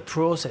has a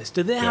process.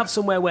 Do they have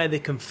somewhere where they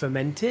can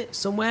ferment it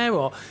somewhere,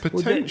 or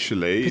would they-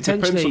 Potentially. It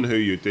depends on who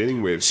you're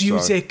dealing with. So you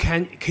would say,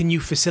 can you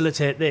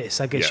facilitate this?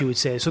 I guess Yeah. you would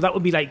say. So that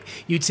would be like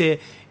you'd say,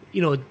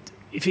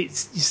 if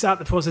it's you start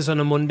the process on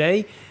a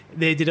Monday,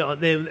 they did it,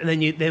 and then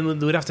they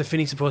would have to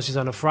finish the process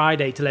on a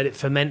Friday to let it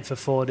ferment for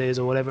 4 days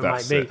or whatever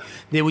That's it might be. it.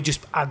 They would just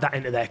add that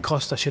into their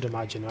cost, I should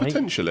imagine, right?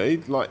 Potentially.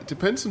 Like,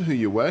 depends on who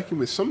you're working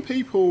with. Some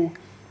people,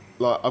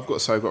 like, I've got to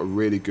say, I've got a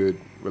really good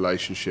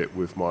relationship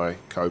with my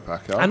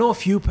co-packer. I know a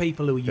few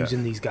people who are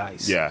using these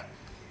guys. Yeah.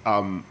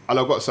 And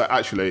I've got to say,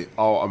 actually,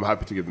 I'm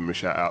happy to give them a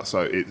shout out.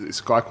 So it's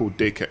a guy called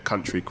Dick at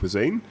Country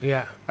Cuisine.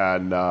 Yeah.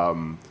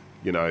 And,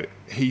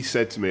 he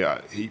said to me,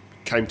 he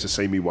came to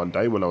see me one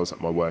day when I was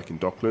at my work in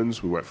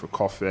Docklands. We went for a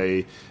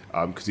coffee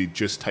because he'd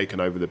just taken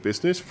over the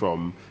business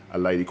from a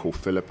lady called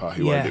Philippa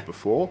who owned it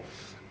before.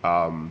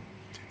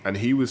 And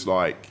he was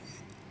like,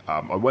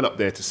 I went up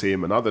there to see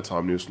him another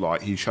time, and he was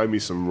like, he showed me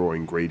some raw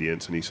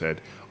ingredients, and he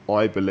said,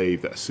 I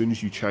believe that as soon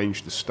as you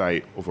change the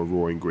state of a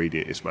raw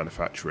ingredient, it's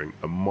manufacturing.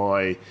 And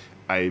my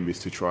aim is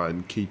to try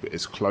and keep it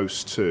as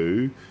close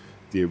to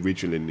the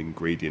original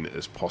ingredient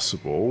as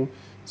possible.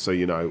 So,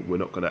 we're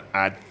not going to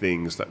add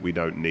things that we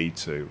don't need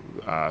to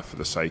for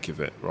the sake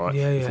of it, right?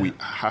 Yeah, If yeah. we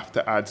have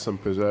to add some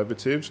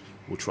preservatives,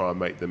 we'll try and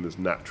make them as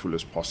natural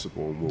as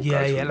possible. And we'll go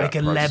through like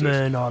that a process.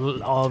 lemon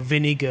or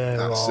vinegar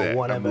That's or it.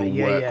 whatever. And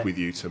we'll work with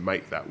you to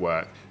make that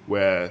work.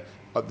 Where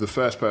the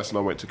first person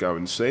I went to go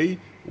and see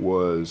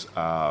was,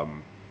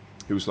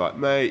 he was like,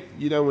 mate,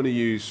 you don't want to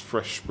use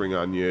fresh spring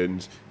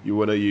onions. You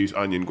want to use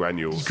onion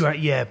granules.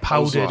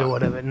 Powdered like, or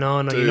whatever.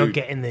 No, you're dude, not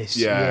getting this.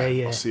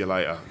 Yeah. I'll see you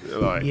later.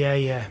 Like,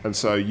 Yeah. And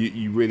so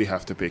you really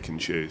have to pick and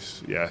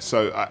choose. Yeah.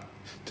 So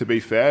to be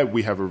fair,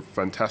 we have a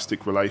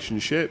fantastic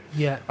relationship.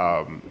 Yeah.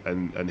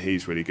 And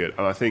he's really good.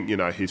 And I think,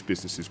 his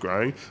business is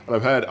growing. And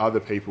I've heard other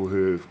people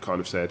who have kind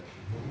of said,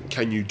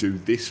 can you do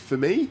this for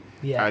me?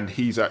 Yeah. And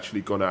he's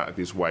actually gone out of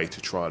his way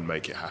to try and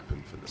make it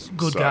happen for them.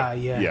 Good guy,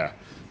 yeah. Yeah.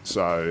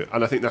 So,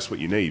 and I think that's what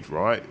you need,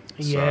 right?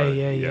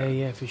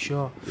 Yeah, for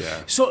sure.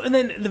 Yeah. So, and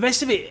then the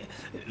rest of it,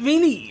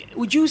 really,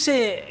 would you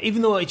say,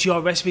 even though it's your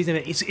recipes in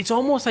it, it's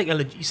almost like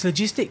it's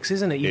logistics,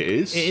 isn't it? It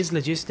is. It is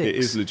logistics. It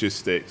is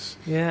logistics.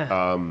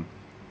 Yeah.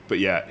 But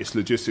yeah, it's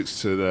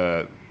logistics to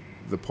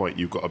the point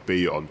you've got to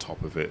be on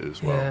top of it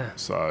as well. Yeah.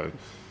 So,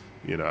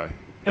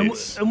 And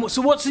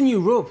so what's the new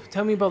rub?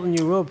 Tell me about the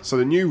new rub. So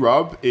the new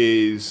rub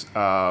is,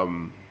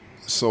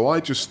 so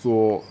I just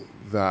thought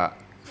that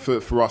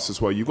for us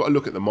as well, you've got to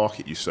look at the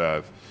market you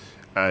serve.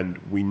 And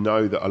we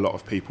know that a lot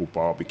of people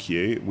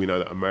barbecue. We know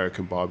that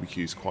American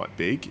barbecue is quite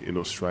big in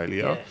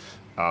Australia.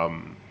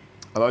 Yeah.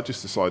 And I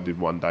just decided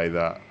one day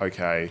that,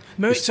 okay...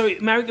 So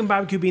American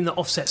barbecue being the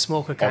offset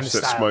smoker kind of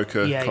style. Offset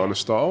smoker kind of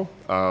style.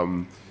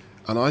 And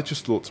I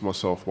just thought to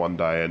myself one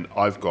day, and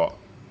I've got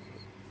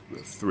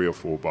 3 or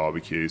 4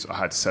 barbecues. I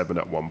had 7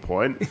 at one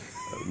point.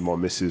 My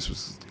missus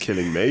was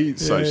killing me.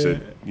 So she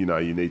said, you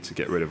need to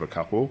get rid of a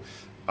couple.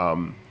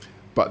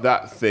 But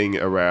that thing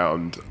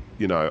around,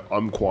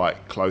 I'm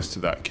quite close to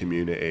that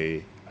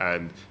community,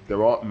 and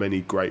there aren't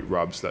many great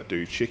rubs that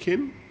do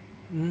chicken.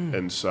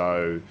 And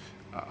so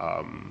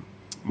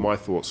my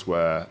thoughts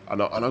were,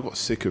 and I got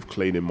sick of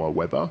cleaning my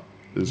Weber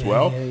as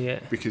well.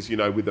 Because,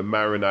 with the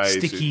marinades.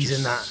 Stickies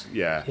and that.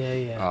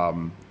 Yeah.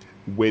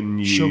 When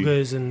you...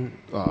 Sugars and...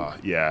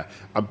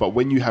 but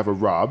when you have a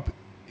rub,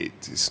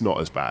 it's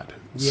not as bad.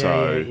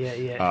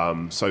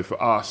 So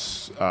for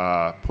us,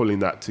 pulling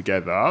that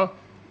together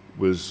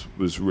was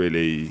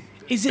really...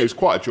 It was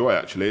quite a joy,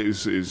 actually. It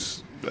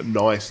was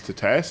nice to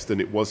test, and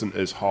it wasn't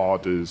as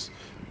hard as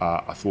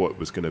I thought it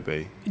was going to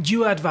be. Do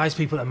you advise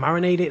people to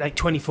marinate it like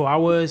 24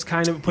 hours,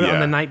 kind of put it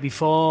on the night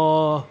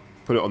before?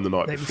 put it on the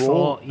night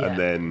before, and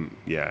then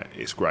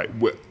it's great.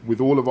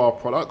 With all of our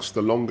products,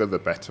 the longer the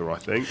better, I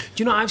think.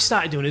 Do you know what I've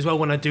started doing as well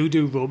when I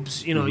do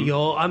rubs? You know,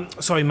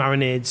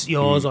 marinades,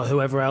 yours or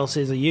whoever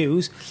else's I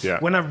use. Yeah.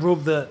 When I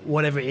rub the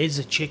whatever it is,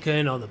 the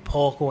chicken or the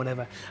pork or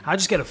whatever, I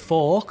just get a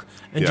fork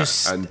and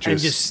just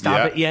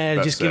stab it.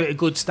 Yeah, just give it a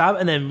good stab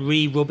and then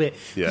re-rub it.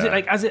 Yeah.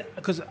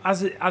 Because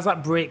as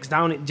that breaks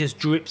down, it just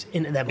drips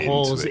into them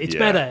holes. It's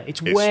better.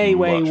 It's way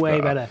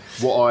better.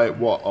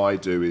 What I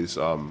do is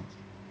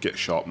get a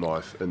sharp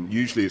knife, and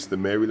usually it's the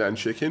Maryland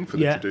chicken for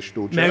the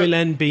traditional jerk.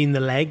 Maryland being the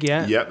leg,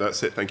 Yeah,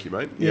 that's it. Thank you,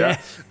 mate. Yeah.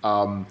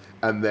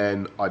 And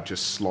then I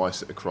just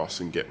slice it across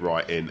and get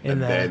right in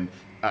and there. Then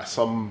at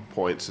some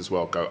points as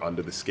well, go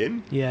under the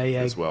skin.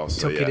 As well.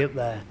 So, tuck it up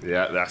there.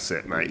 Yeah, that's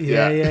it, mate.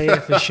 Yeah,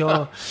 for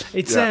sure.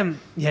 It's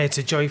it's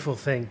a joyful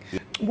thing. Yeah.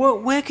 Well,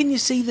 where can you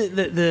see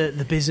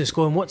the business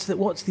going? What's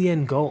the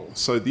end goal?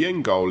 So the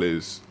end goal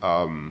is,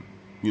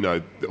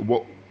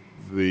 what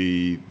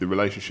the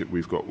relationship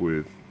we've got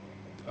with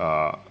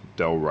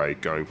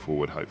Delray going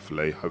forward.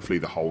 Hopefully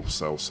the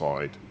wholesale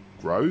side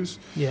grows.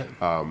 Yeah.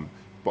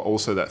 But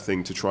also that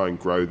thing to try and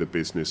grow the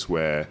business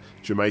where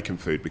Jamaican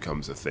food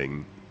becomes a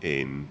thing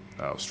in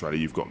Australia.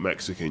 You've got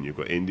Mexican, you've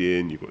got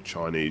Indian, you've got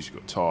Chinese, you've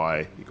got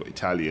Thai, you've got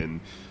Italian.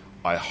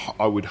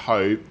 I would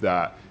hope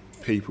that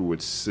people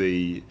would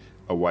see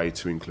a way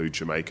to include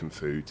Jamaican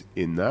food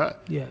in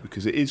that,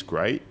 because it is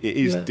great. It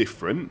is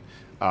different.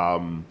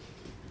 And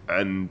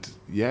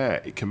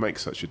it can make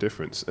such a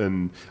difference.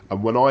 And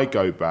when I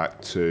go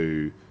back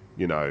to,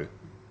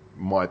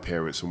 my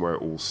parents and where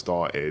it all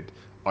started,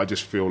 I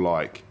just feel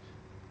like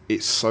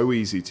it's so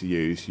easy to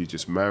use. You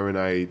just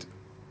marinade,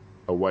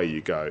 away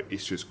you go.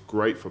 It's just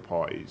great for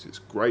parties. It's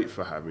great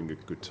for having a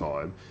good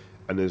time.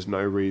 And there's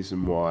no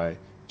reason why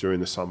during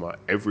the summer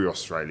every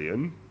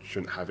Australian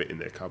shouldn't have it in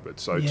their cupboard.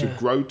 So to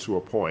grow to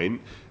a point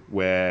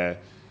where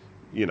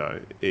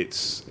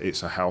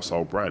it's a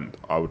household brand,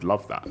 I would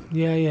love that.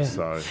 Yeah.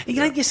 So,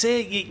 like you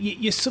say,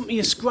 you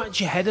scratch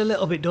your head a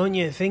little bit, don't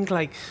you? Think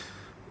like,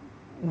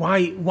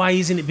 why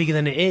isn't it bigger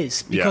than it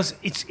is? Because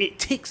it's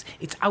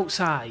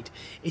outside,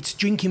 it's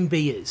drinking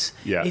beers,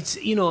 it's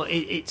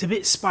it's a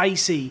bit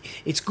spicy,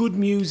 it's good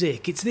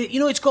music, it's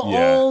got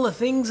all the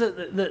things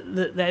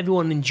that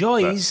everyone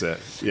enjoys.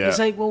 That's it. It's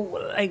like,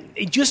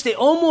 it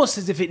almost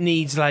as if it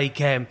needs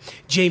like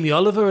Jamie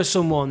Oliver or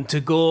someone to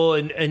go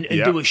and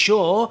do a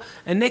show,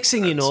 and next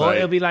thing you know,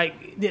 it'll be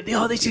like,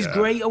 this is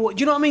great. Or,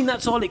 do you know what I mean?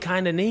 That's all it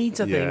kind of needs,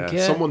 I think.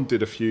 Yeah. Someone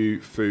did a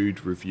few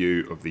food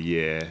review of the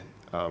year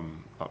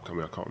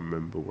upcoming. I can't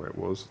remember where it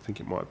was. I think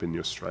it might have been the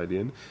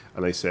Australian,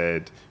 and they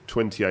said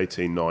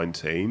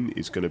 2018-19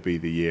 is going to be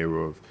the year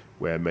of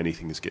where many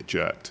things get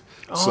jerked.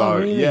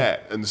 Really?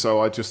 And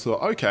so I just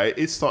thought, okay,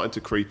 it's starting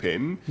to creep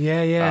in.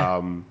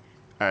 And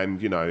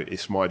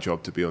it's my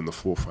job to be on the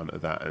forefront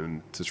of that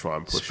and to try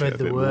and push it a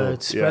bit more.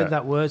 Spread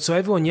that word. So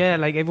everyone,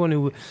 everyone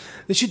who,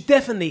 they should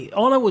definitely.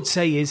 All I would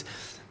say is,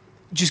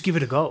 just give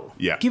it a go.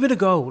 Yeah, give it a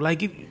go.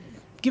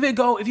 Give it a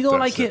go. If you don't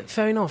like it,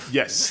 fair enough.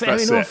 Yes, fair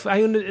enough.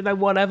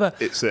 Whatever.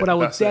 It's it. But I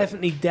would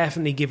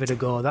definitely give it a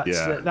go.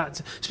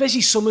 That's especially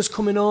summer's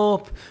coming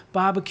up,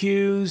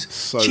 barbecues,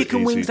 so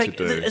chicken wings.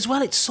 do. As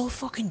well, it's so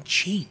fucking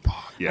cheap.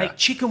 Yeah. Like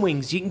chicken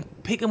wings, you can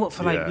pick them up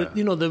for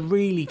the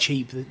really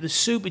cheap, the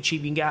super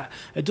cheap. You can get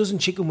a dozen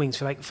chicken wings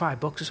for like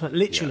 $5 or something.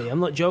 Literally,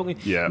 I'm not joking.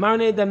 Yeah.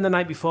 Marinate them the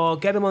night before,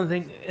 get them on the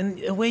thing,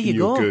 and away you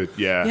go. You're good.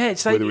 Yeah. Yeah.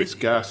 It's like whether it's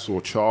gas or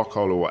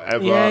charcoal or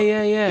whatever.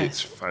 Yeah.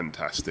 It's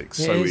fantastic.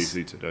 So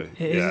easy to do.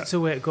 It's a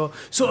way to go.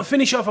 So to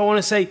finish off, I want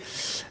to say,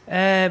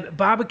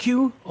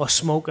 barbecue or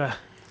smoker?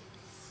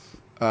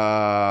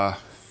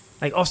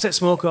 Like offset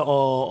smoker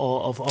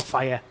or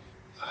fire?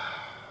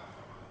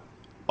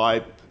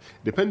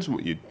 Depends on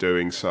what you're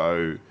doing.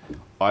 So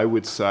I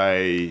would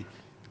say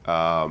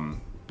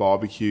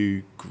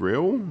barbecue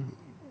grill,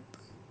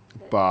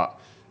 but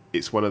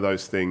it's one of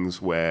those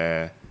things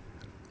where...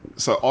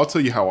 So I'll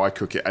tell you how I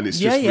cook it, and it's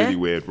just really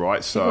weird,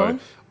 right? So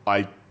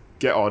I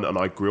get on and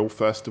I grill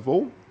first of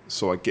all,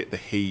 so I get the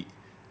heat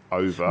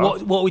over.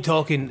 What are we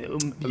talking?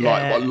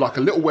 Like a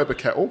little Weber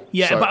kettle.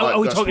 Yeah, so but are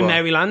we talking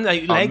Maryland?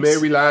 Like legs?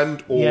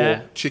 Maryland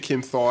or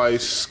chicken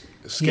thighs,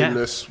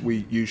 skinless.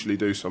 We usually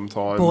do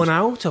sometimes. Bone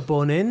out or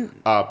bone in?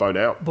 Bone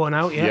out. Bone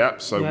out, yeah. Yeah,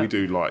 so we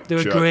do like they're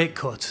a great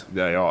cut.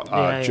 They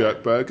are.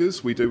 Jerk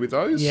burgers we do with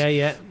those.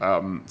 Yeah.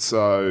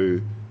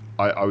 So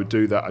I would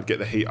do that. I'd get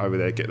the heat over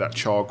there, get that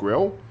char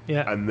grill,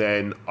 and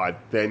then I'd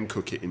then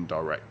cook it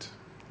indirect.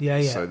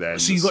 Yeah.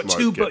 So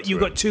you've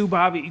got two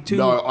barbecue.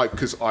 No,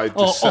 because I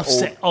just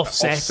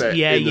offset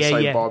in the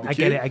same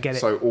barbecue. I get it.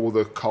 So all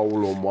the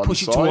coal on one side.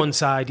 Push it to one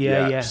side,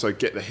 yeah. So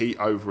get the heat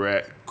over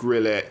it,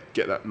 grill it,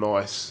 get that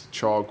nice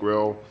char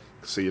grill.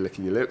 So you're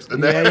licking your lips,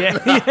 and then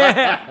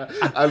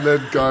and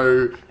then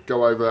go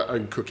over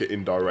and cook it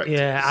indirect.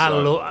 Yeah,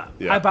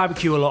 I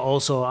barbecue a lot.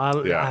 Also,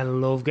 I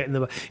love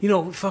getting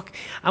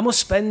I must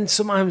spend.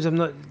 Sometimes I'm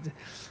not.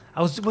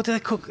 What did I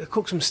cook? I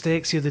cooked some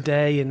steaks the other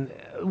day and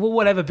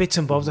whatever bits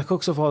and bobs. I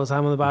cook stuff all the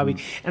time on the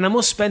barbecue, and I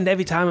must spend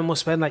every time. I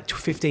must spend like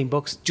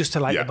 $15 just to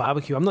light the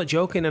barbecue. I'm not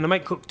joking, and I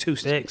might cook 2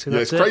 steaks. And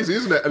it's crazy,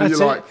 isn't it? And then that's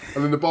you're like,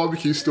 and then the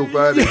barbecue's still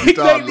burning. You're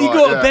done, you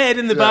go to bed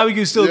and the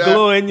barbecue's still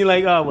glowing. You're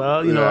like, oh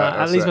well, you know,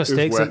 at least my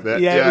steaks. It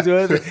was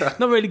worth it.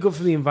 Not really good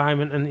for the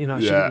environment, and you know,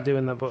 I shouldn't be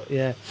doing that. But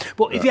yeah,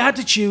 but if you had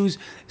to choose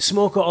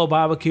smoker or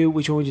barbecue,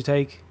 which one would you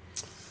take?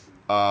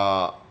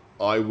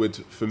 I would,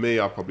 for me,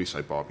 I'd probably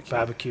say barbecue.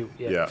 Barbecue,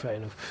 yeah, fair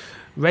enough.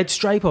 Red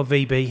Stripe or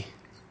VB?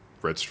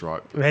 Red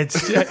Stripe. Red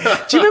Stripe.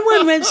 Do you remember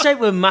when Red Stripe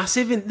were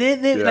massive?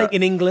 They're like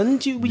in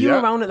England. Were you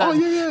around at that? Oh,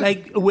 yeah.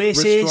 Like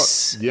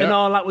Oasis and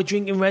all that were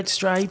drinking Red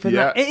Stripe. And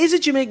that. It is a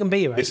Jamaican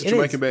beer, right? It's a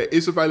Jamaican beer.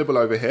 It's available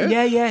over here.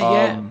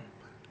 Yeah.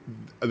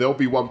 There'll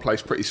be one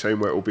place pretty soon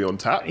where it will be on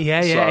tap.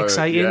 Yeah, so,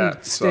 exciting. Yeah,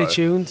 Stay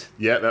tuned.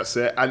 Yeah, that's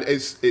it. And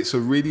it's a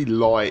really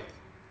light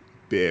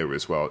beer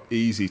as well,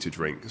 easy to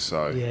drink.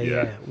 So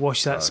yeah.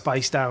 Wash that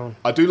spice down.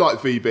 I do like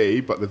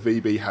VB, but the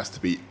VB has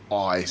to be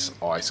ice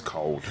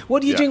cold.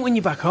 What do you drink when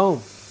you're back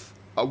home?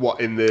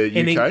 What, in the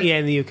UK?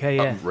 In the UK,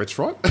 yeah. Red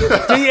Stripe.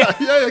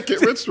 yeah,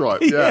 get Red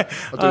Stripe. Yeah,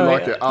 I do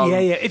like it.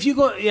 If you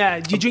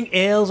do you drink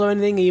ales or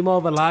anything? Are you more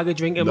of a lager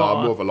drinker? No,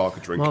 I'm more of a lager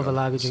drinker. More of a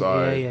lager drinker.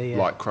 So,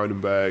 like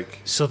Kronenberg.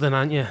 Southern,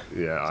 aren't you?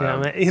 Yeah,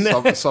 I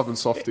am. Southern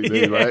softy,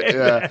 me, mate.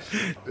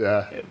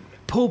 Yeah.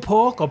 Pulled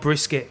pork or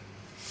brisket?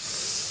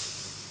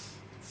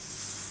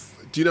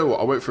 Do you know what?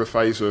 I went for a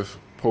phase of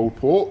pulled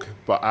pork,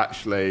 but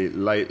actually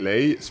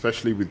lately,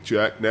 especially with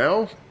jerk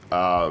now,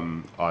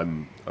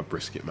 I'm a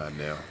brisket man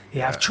now.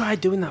 Yeah, I've tried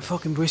doing that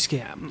fucking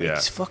brisket.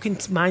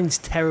 It's mine's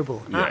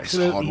terrible. Yeah,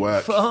 absolutely.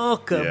 It's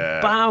hard work.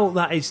 About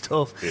that is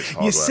tough. It's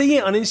hard you work. see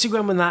it on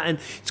Instagram and that, and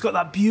it's got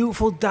that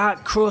beautiful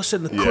dark crust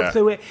and the cut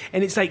through it,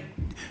 and it's like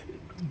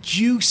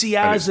juicy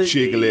as it's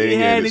jiggling.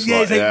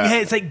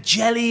 It's like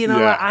jelly and all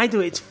that. I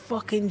do it. It's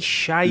fucking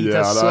shite.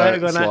 Yeah, I swear to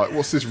God. It's like,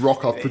 what's this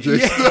rock I've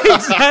produced? Yeah,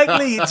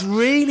 exactly. It's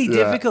really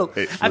difficult.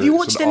 Have you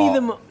watched any of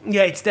them?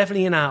 Yeah, it's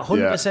definitely an art,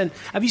 100%.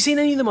 Have you seen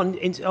any of them on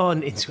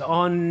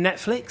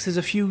Netflix? There's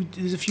a few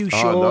shows.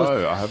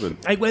 No, I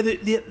haven't. Like where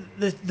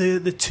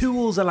the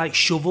tools are like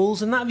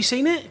shovels and that. Have you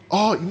seen it?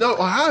 Oh no,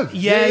 I have.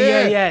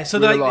 Yeah. So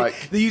they're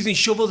using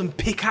shovels and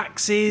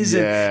pickaxes,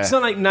 and it's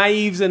not like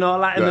knives and all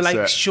that, and they're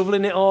like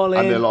shoveling it all in.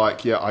 And they're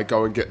like, I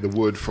go and get the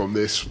wood from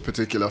this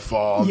particular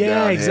farm.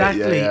 Yeah, down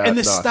exactly. Here. And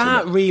they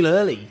start real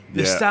early.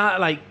 They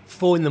start like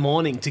 4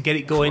 a.m. to get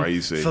it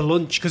going for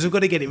lunch, because we've got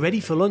to get it ready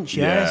for lunch.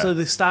 So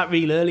they start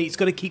real early. It's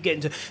got to keep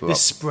getting to they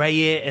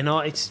spray it and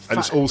all.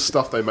 It's all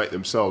stuff they make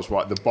themselves,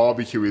 right? The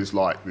barbecue is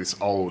like this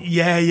old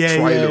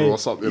trailer or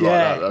something like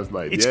that they've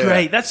made. It's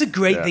great. That's a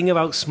great thing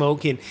about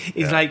smoking.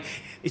 It's like,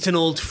 it's an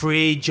old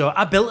fridge. Or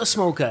I built a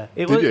smoker.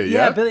 Did you?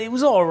 Yeah, but it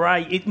was all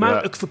right. It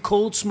might for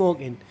cold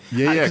smoking.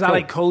 Because I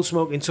like cold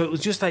smoking. So it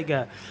was just like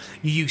you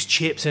use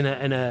chips and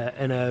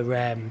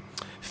a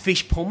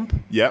fish pump.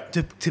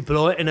 To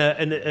blow it in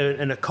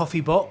a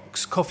coffee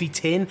box, coffee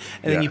tin,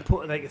 and then you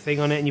put like a thing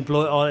on it and you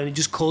blow it all, and it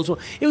just cold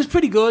smoke. It was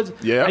pretty good.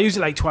 Yeah. I used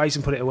it like twice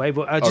and put it away,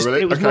 but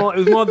really? It was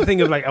more the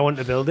thing of like I wanted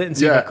to build it and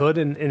see if I could,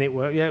 and it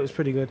worked. Yeah, it was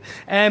pretty good.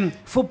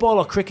 Football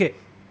or cricket?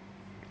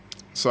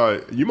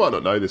 So, you might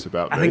not know this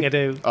about me. I think I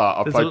do.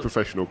 I played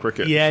professional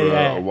cricket for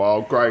a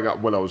while, growing up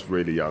when I was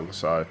really young.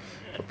 So,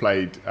 I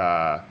played,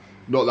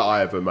 not that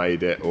I ever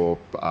made it or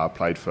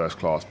played first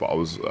class, but I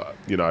was,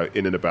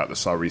 in and about the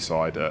Surrey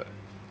side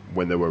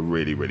when they were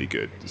really, really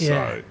good.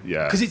 So,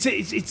 because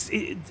it's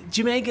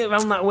Jamaica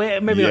around that way.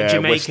 Maybe not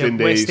Jamaica,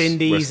 West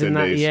Indies and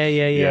that.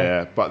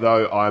 Yeah. But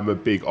though, I'm a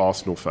big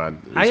Arsenal fan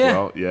as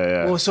well.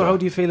 Yeah. Well, so how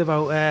do you feel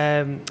about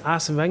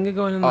Arsene Wenger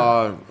going in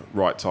that?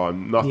 Right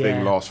time.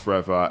 Nothing lasts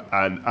forever.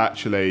 And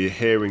actually,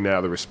 hearing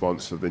now the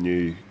response of the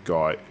new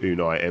guy,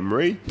 Unai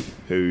Emery,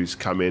 who's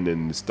come in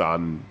and has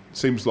done...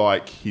 Seems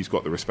like he's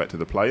got the respect of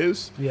the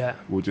players. Yeah.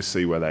 We'll just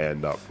see where they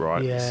end up,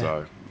 right? Yeah.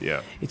 So,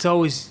 yeah. It's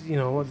always,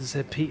 what they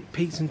say,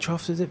 peaks and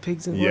troughs, is it?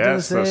 Peaks and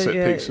yes, that's it,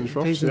 peaks and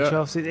troughs. Peaks and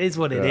troughs. It is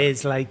what it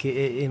is. Like,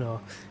 it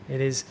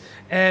is.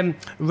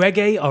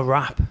 Reggae or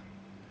rap?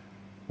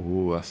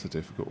 Oh, that's a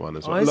difficult one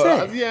as well.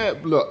 Oh, is it? Yeah,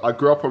 look, I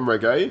grew up on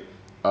reggae.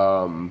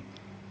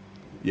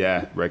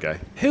 Yeah, reggae.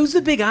 Who's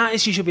the big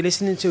artist you should be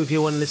listening to if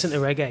you want to listen to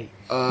reggae?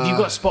 If you've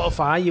got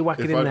Spotify, you whack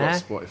it in there.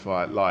 If I've got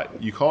Spotify, like,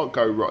 you can't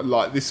go wrong.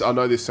 Like this, I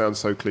know this sounds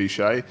so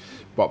cliche,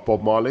 but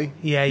Bob Marley.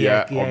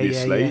 Yeah,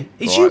 obviously.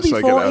 Yeah. Is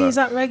UB40, is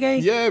that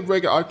reggae? Yeah,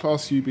 reggae. I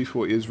class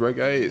UB40 as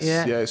reggae.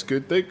 It's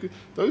good.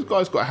 Those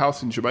guys got a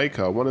house in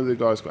Jamaica. One of the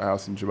guys got a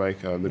house in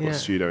Jamaica, and they've got a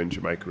studio in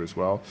Jamaica as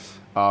well.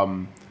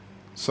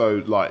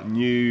 So, like,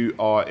 new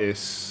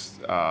artists...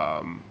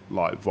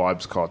 like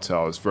Vybz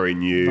Kartel is very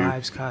new.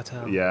 Vybz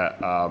Kartel.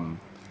 Yeah.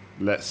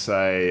 Let's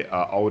say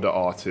older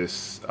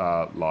artists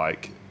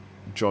like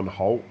John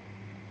Holt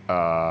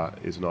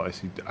is an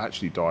artist. He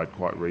actually died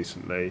quite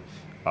recently.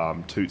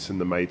 Toots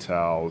and the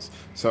Maytals.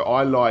 So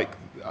I like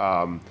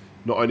not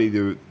only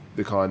the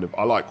kind of...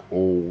 I like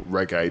all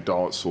reggae,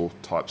 dancehall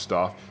type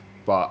stuff,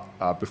 but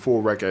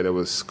before reggae there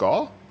was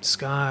ska.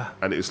 Ska.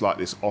 And it was like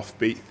this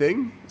offbeat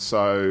thing.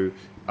 So...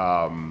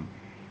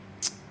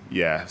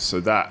 Yeah, so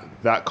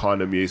that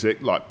kind of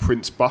music, like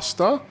Prince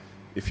Buster,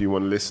 if you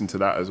want to listen to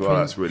that as well,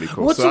 that's really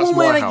cool. What's so the that's one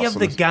where my like you house have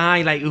the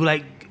guy like who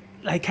like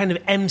kind of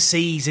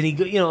MCs and he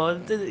do you know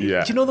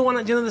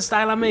the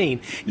style I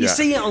mean? You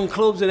see it on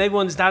clubs and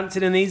everyone's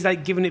dancing and he's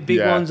like giving it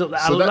big ones up.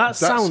 So that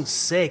sounds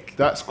sick.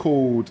 That's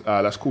called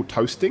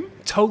toasting.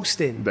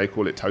 Toasting. They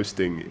call it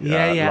toasting.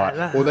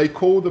 Yeah. Or they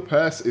call the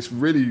person. It's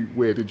really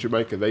weird in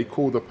Jamaica. They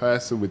call the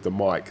person with the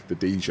mic the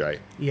DJ.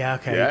 Yeah.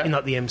 Okay. Yeah?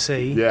 Not the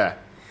MC. Yeah.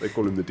 They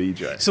call him the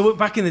DJ. So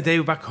back in the day,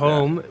 back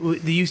home,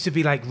 there used to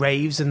be like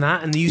raves and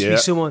that, and there used to be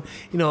someone,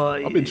 you know.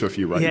 I've been to a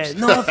few raves.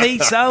 Yeah, north,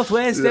 east, south,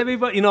 west,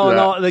 everybody, you know,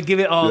 no, they give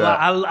it all that.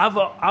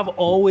 I've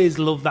always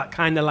loved that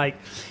kind of like,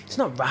 it's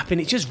not rapping,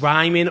 it's just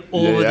rhyming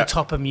over the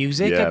top of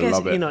music. I guess,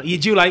 love it. you know, you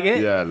do like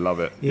it? Yeah, love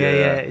it.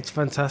 Yeah, it's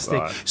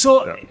fantastic. Right.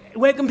 So,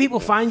 where can people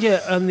find you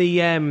on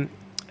the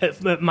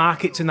at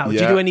markets and that? Do you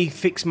do any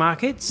fixed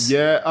markets?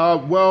 Yeah,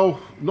 well,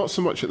 not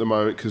so much at the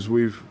moment because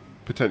we've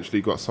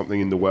potentially got something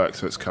in the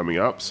works that's coming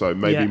up, so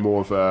maybe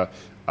more of a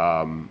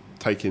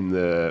taking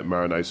the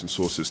marinades and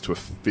sauces to a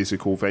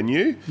physical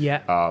venue,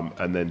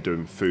 and then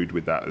doing food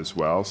with that as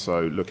well,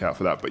 so look out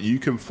for that. But you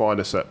can find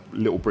us at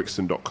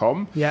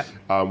littlebrixton.com.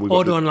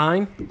 Order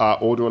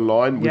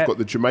online. We've got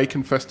the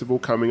Jamaican Festival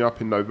coming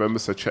up in November,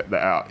 so check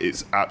that out.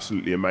 It's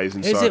absolutely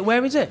amazing.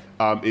 Where is it?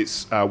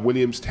 It's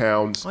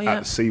Williamstown's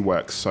at the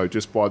Seaworks, so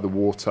just by the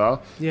water.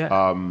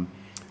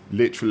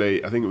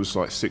 Literally, I think it was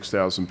like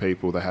 6,000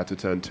 people. They had to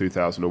turn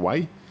 2,000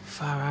 away.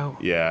 Far out.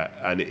 Yeah,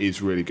 and it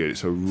is really good.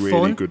 It's a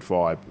really good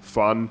vibe.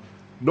 Fun.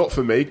 Not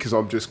for me, because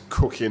I'm just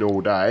cooking all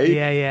day.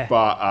 Yeah.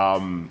 But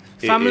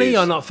family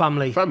or not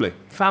family? Family.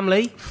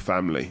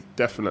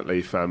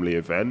 Definitely family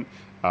event.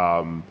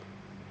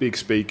 Big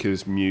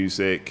speakers,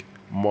 music.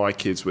 My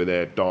kids were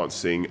there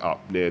dancing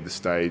up near the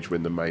stage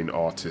when the main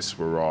artists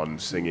were on,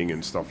 singing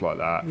and stuff like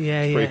that.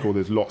 It's pretty cool.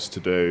 There's lots to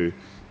do.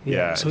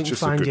 So we can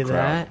find you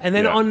there. And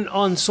then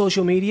on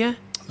social media?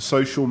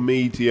 Social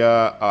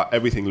media,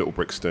 everything Little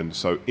Brixton.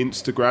 So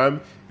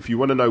Instagram, if you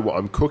want to know what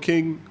I'm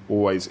cooking,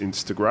 always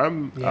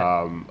Instagram.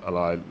 And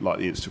I like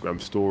the Instagram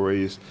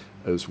stories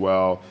as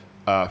well.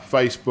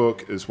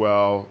 Facebook as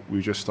well.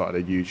 We just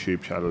started a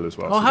YouTube channel as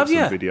well. Oh, have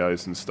you? Some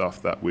videos and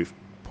stuff that we've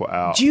put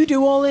out. Do you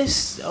do all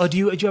this? Or do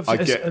you have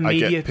a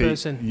media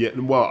person? Yeah,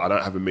 well, I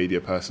don't have a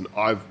media person.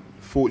 I'm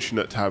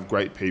fortunate to have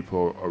great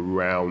people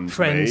around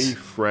me,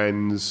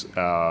 friends,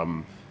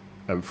 and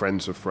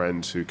friends of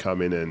friends who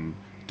come in and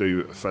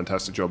do a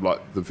fantastic job.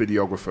 Like the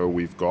videographer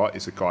we've got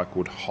is a guy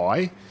called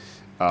Hi,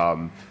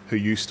 who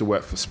used to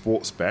work for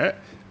Sportsbet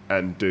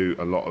and do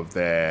a lot of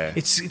their...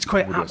 It's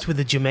quite apt with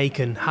the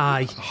Jamaican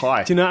Hi.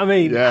 Hi. Do you know what I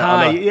mean?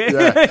 Yeah,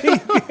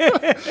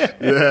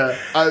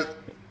 Hi.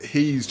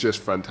 He's just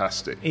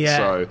fantastic. Yeah.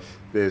 So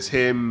there's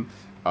him.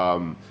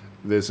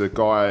 There's a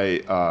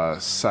guy,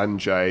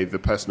 Sanjay, the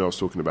person I was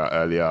talking about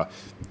earlier,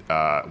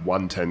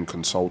 110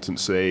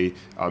 Consultancy.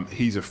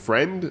 He's a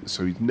friend,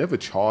 so he'd never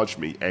charged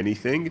me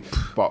anything.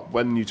 But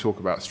when you talk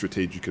about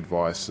strategic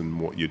advice and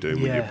what you're doing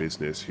with your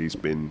business, he's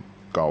been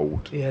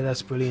gold. Yeah,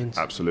 that's brilliant.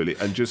 Absolutely.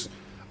 And just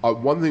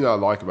one thing I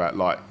like about,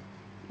 like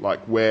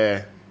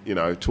we're,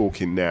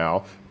 talking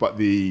now, but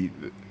the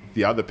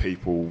other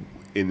people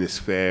in this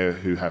fair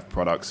who have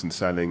products and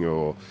selling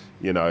or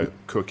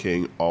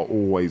cooking are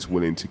always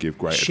willing to give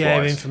great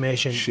advice,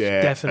 information,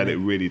 definitely,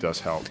 and it really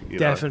does help.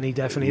 Definitely.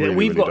 Really,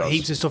 we've got does.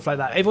 heaps of stuff like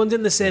that. Everyone's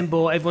in the same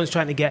boat. Everyone's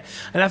trying to get,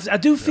 and I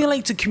do feel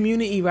like it's a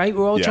community, right?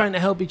 We're all trying to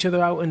help each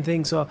other out and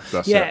things. So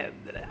that's it.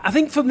 I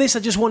think from this,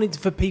 I just wanted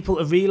for people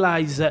to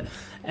realise that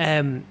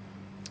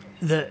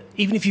that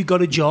even if you've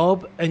got a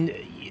job and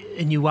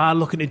you are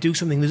looking to do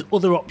something, there's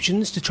other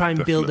options to try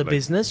and build a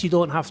business. You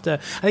don't have to.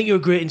 I think you're a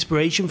great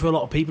inspiration for a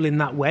lot of people in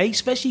that way,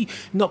 especially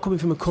not coming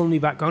from a culinary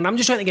background. I'm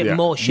just trying to get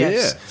more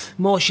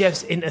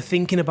chefs into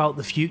thinking about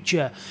the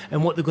future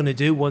and what they're going to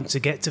do once they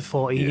get to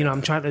 40.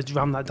 I'm trying to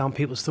ram that down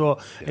people's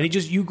throat. And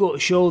you got to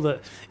show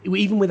that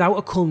even without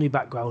a culinary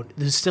background,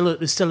 there's still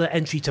an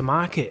entry to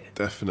market.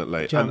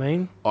 Definitely. Do you know what I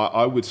mean?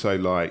 I would say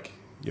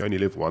you only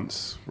live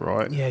once,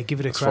 right? Yeah, give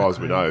it a crack. As far as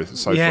we know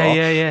so far.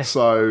 Yeah.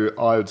 So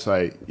I would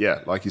say,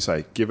 like you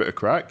say, give it a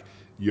crack.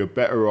 You're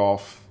better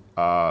off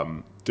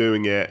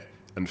doing it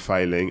and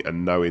failing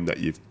and knowing that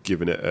you've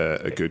given it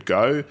a good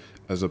go,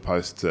 as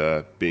opposed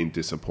to being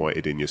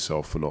disappointed in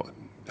yourself for not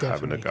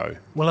having a go.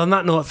 Well, on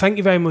that note, thank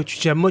you very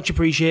much, Jim. Much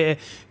appreciated.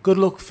 Good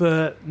luck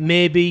for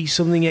maybe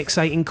something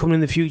exciting coming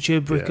in the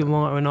future, brick and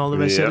mortar and all the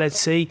rest of it. Let's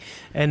see.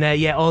 And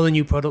all the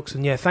new products.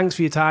 And thanks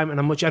for your time.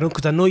 And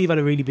because I know you've had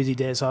a really busy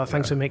day, so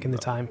thanks for making the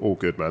time. All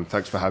good, man.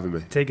 Thanks for having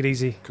me. Take it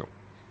easy. Cool.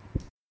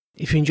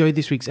 If you enjoyed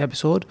this week's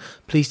episode,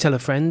 please tell a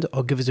friend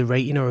or give us a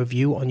rating or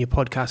review on your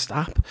podcast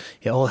app.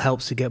 It all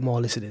helps to get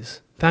more listeners.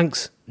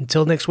 Thanks.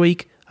 Until next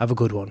week, have a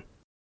good one.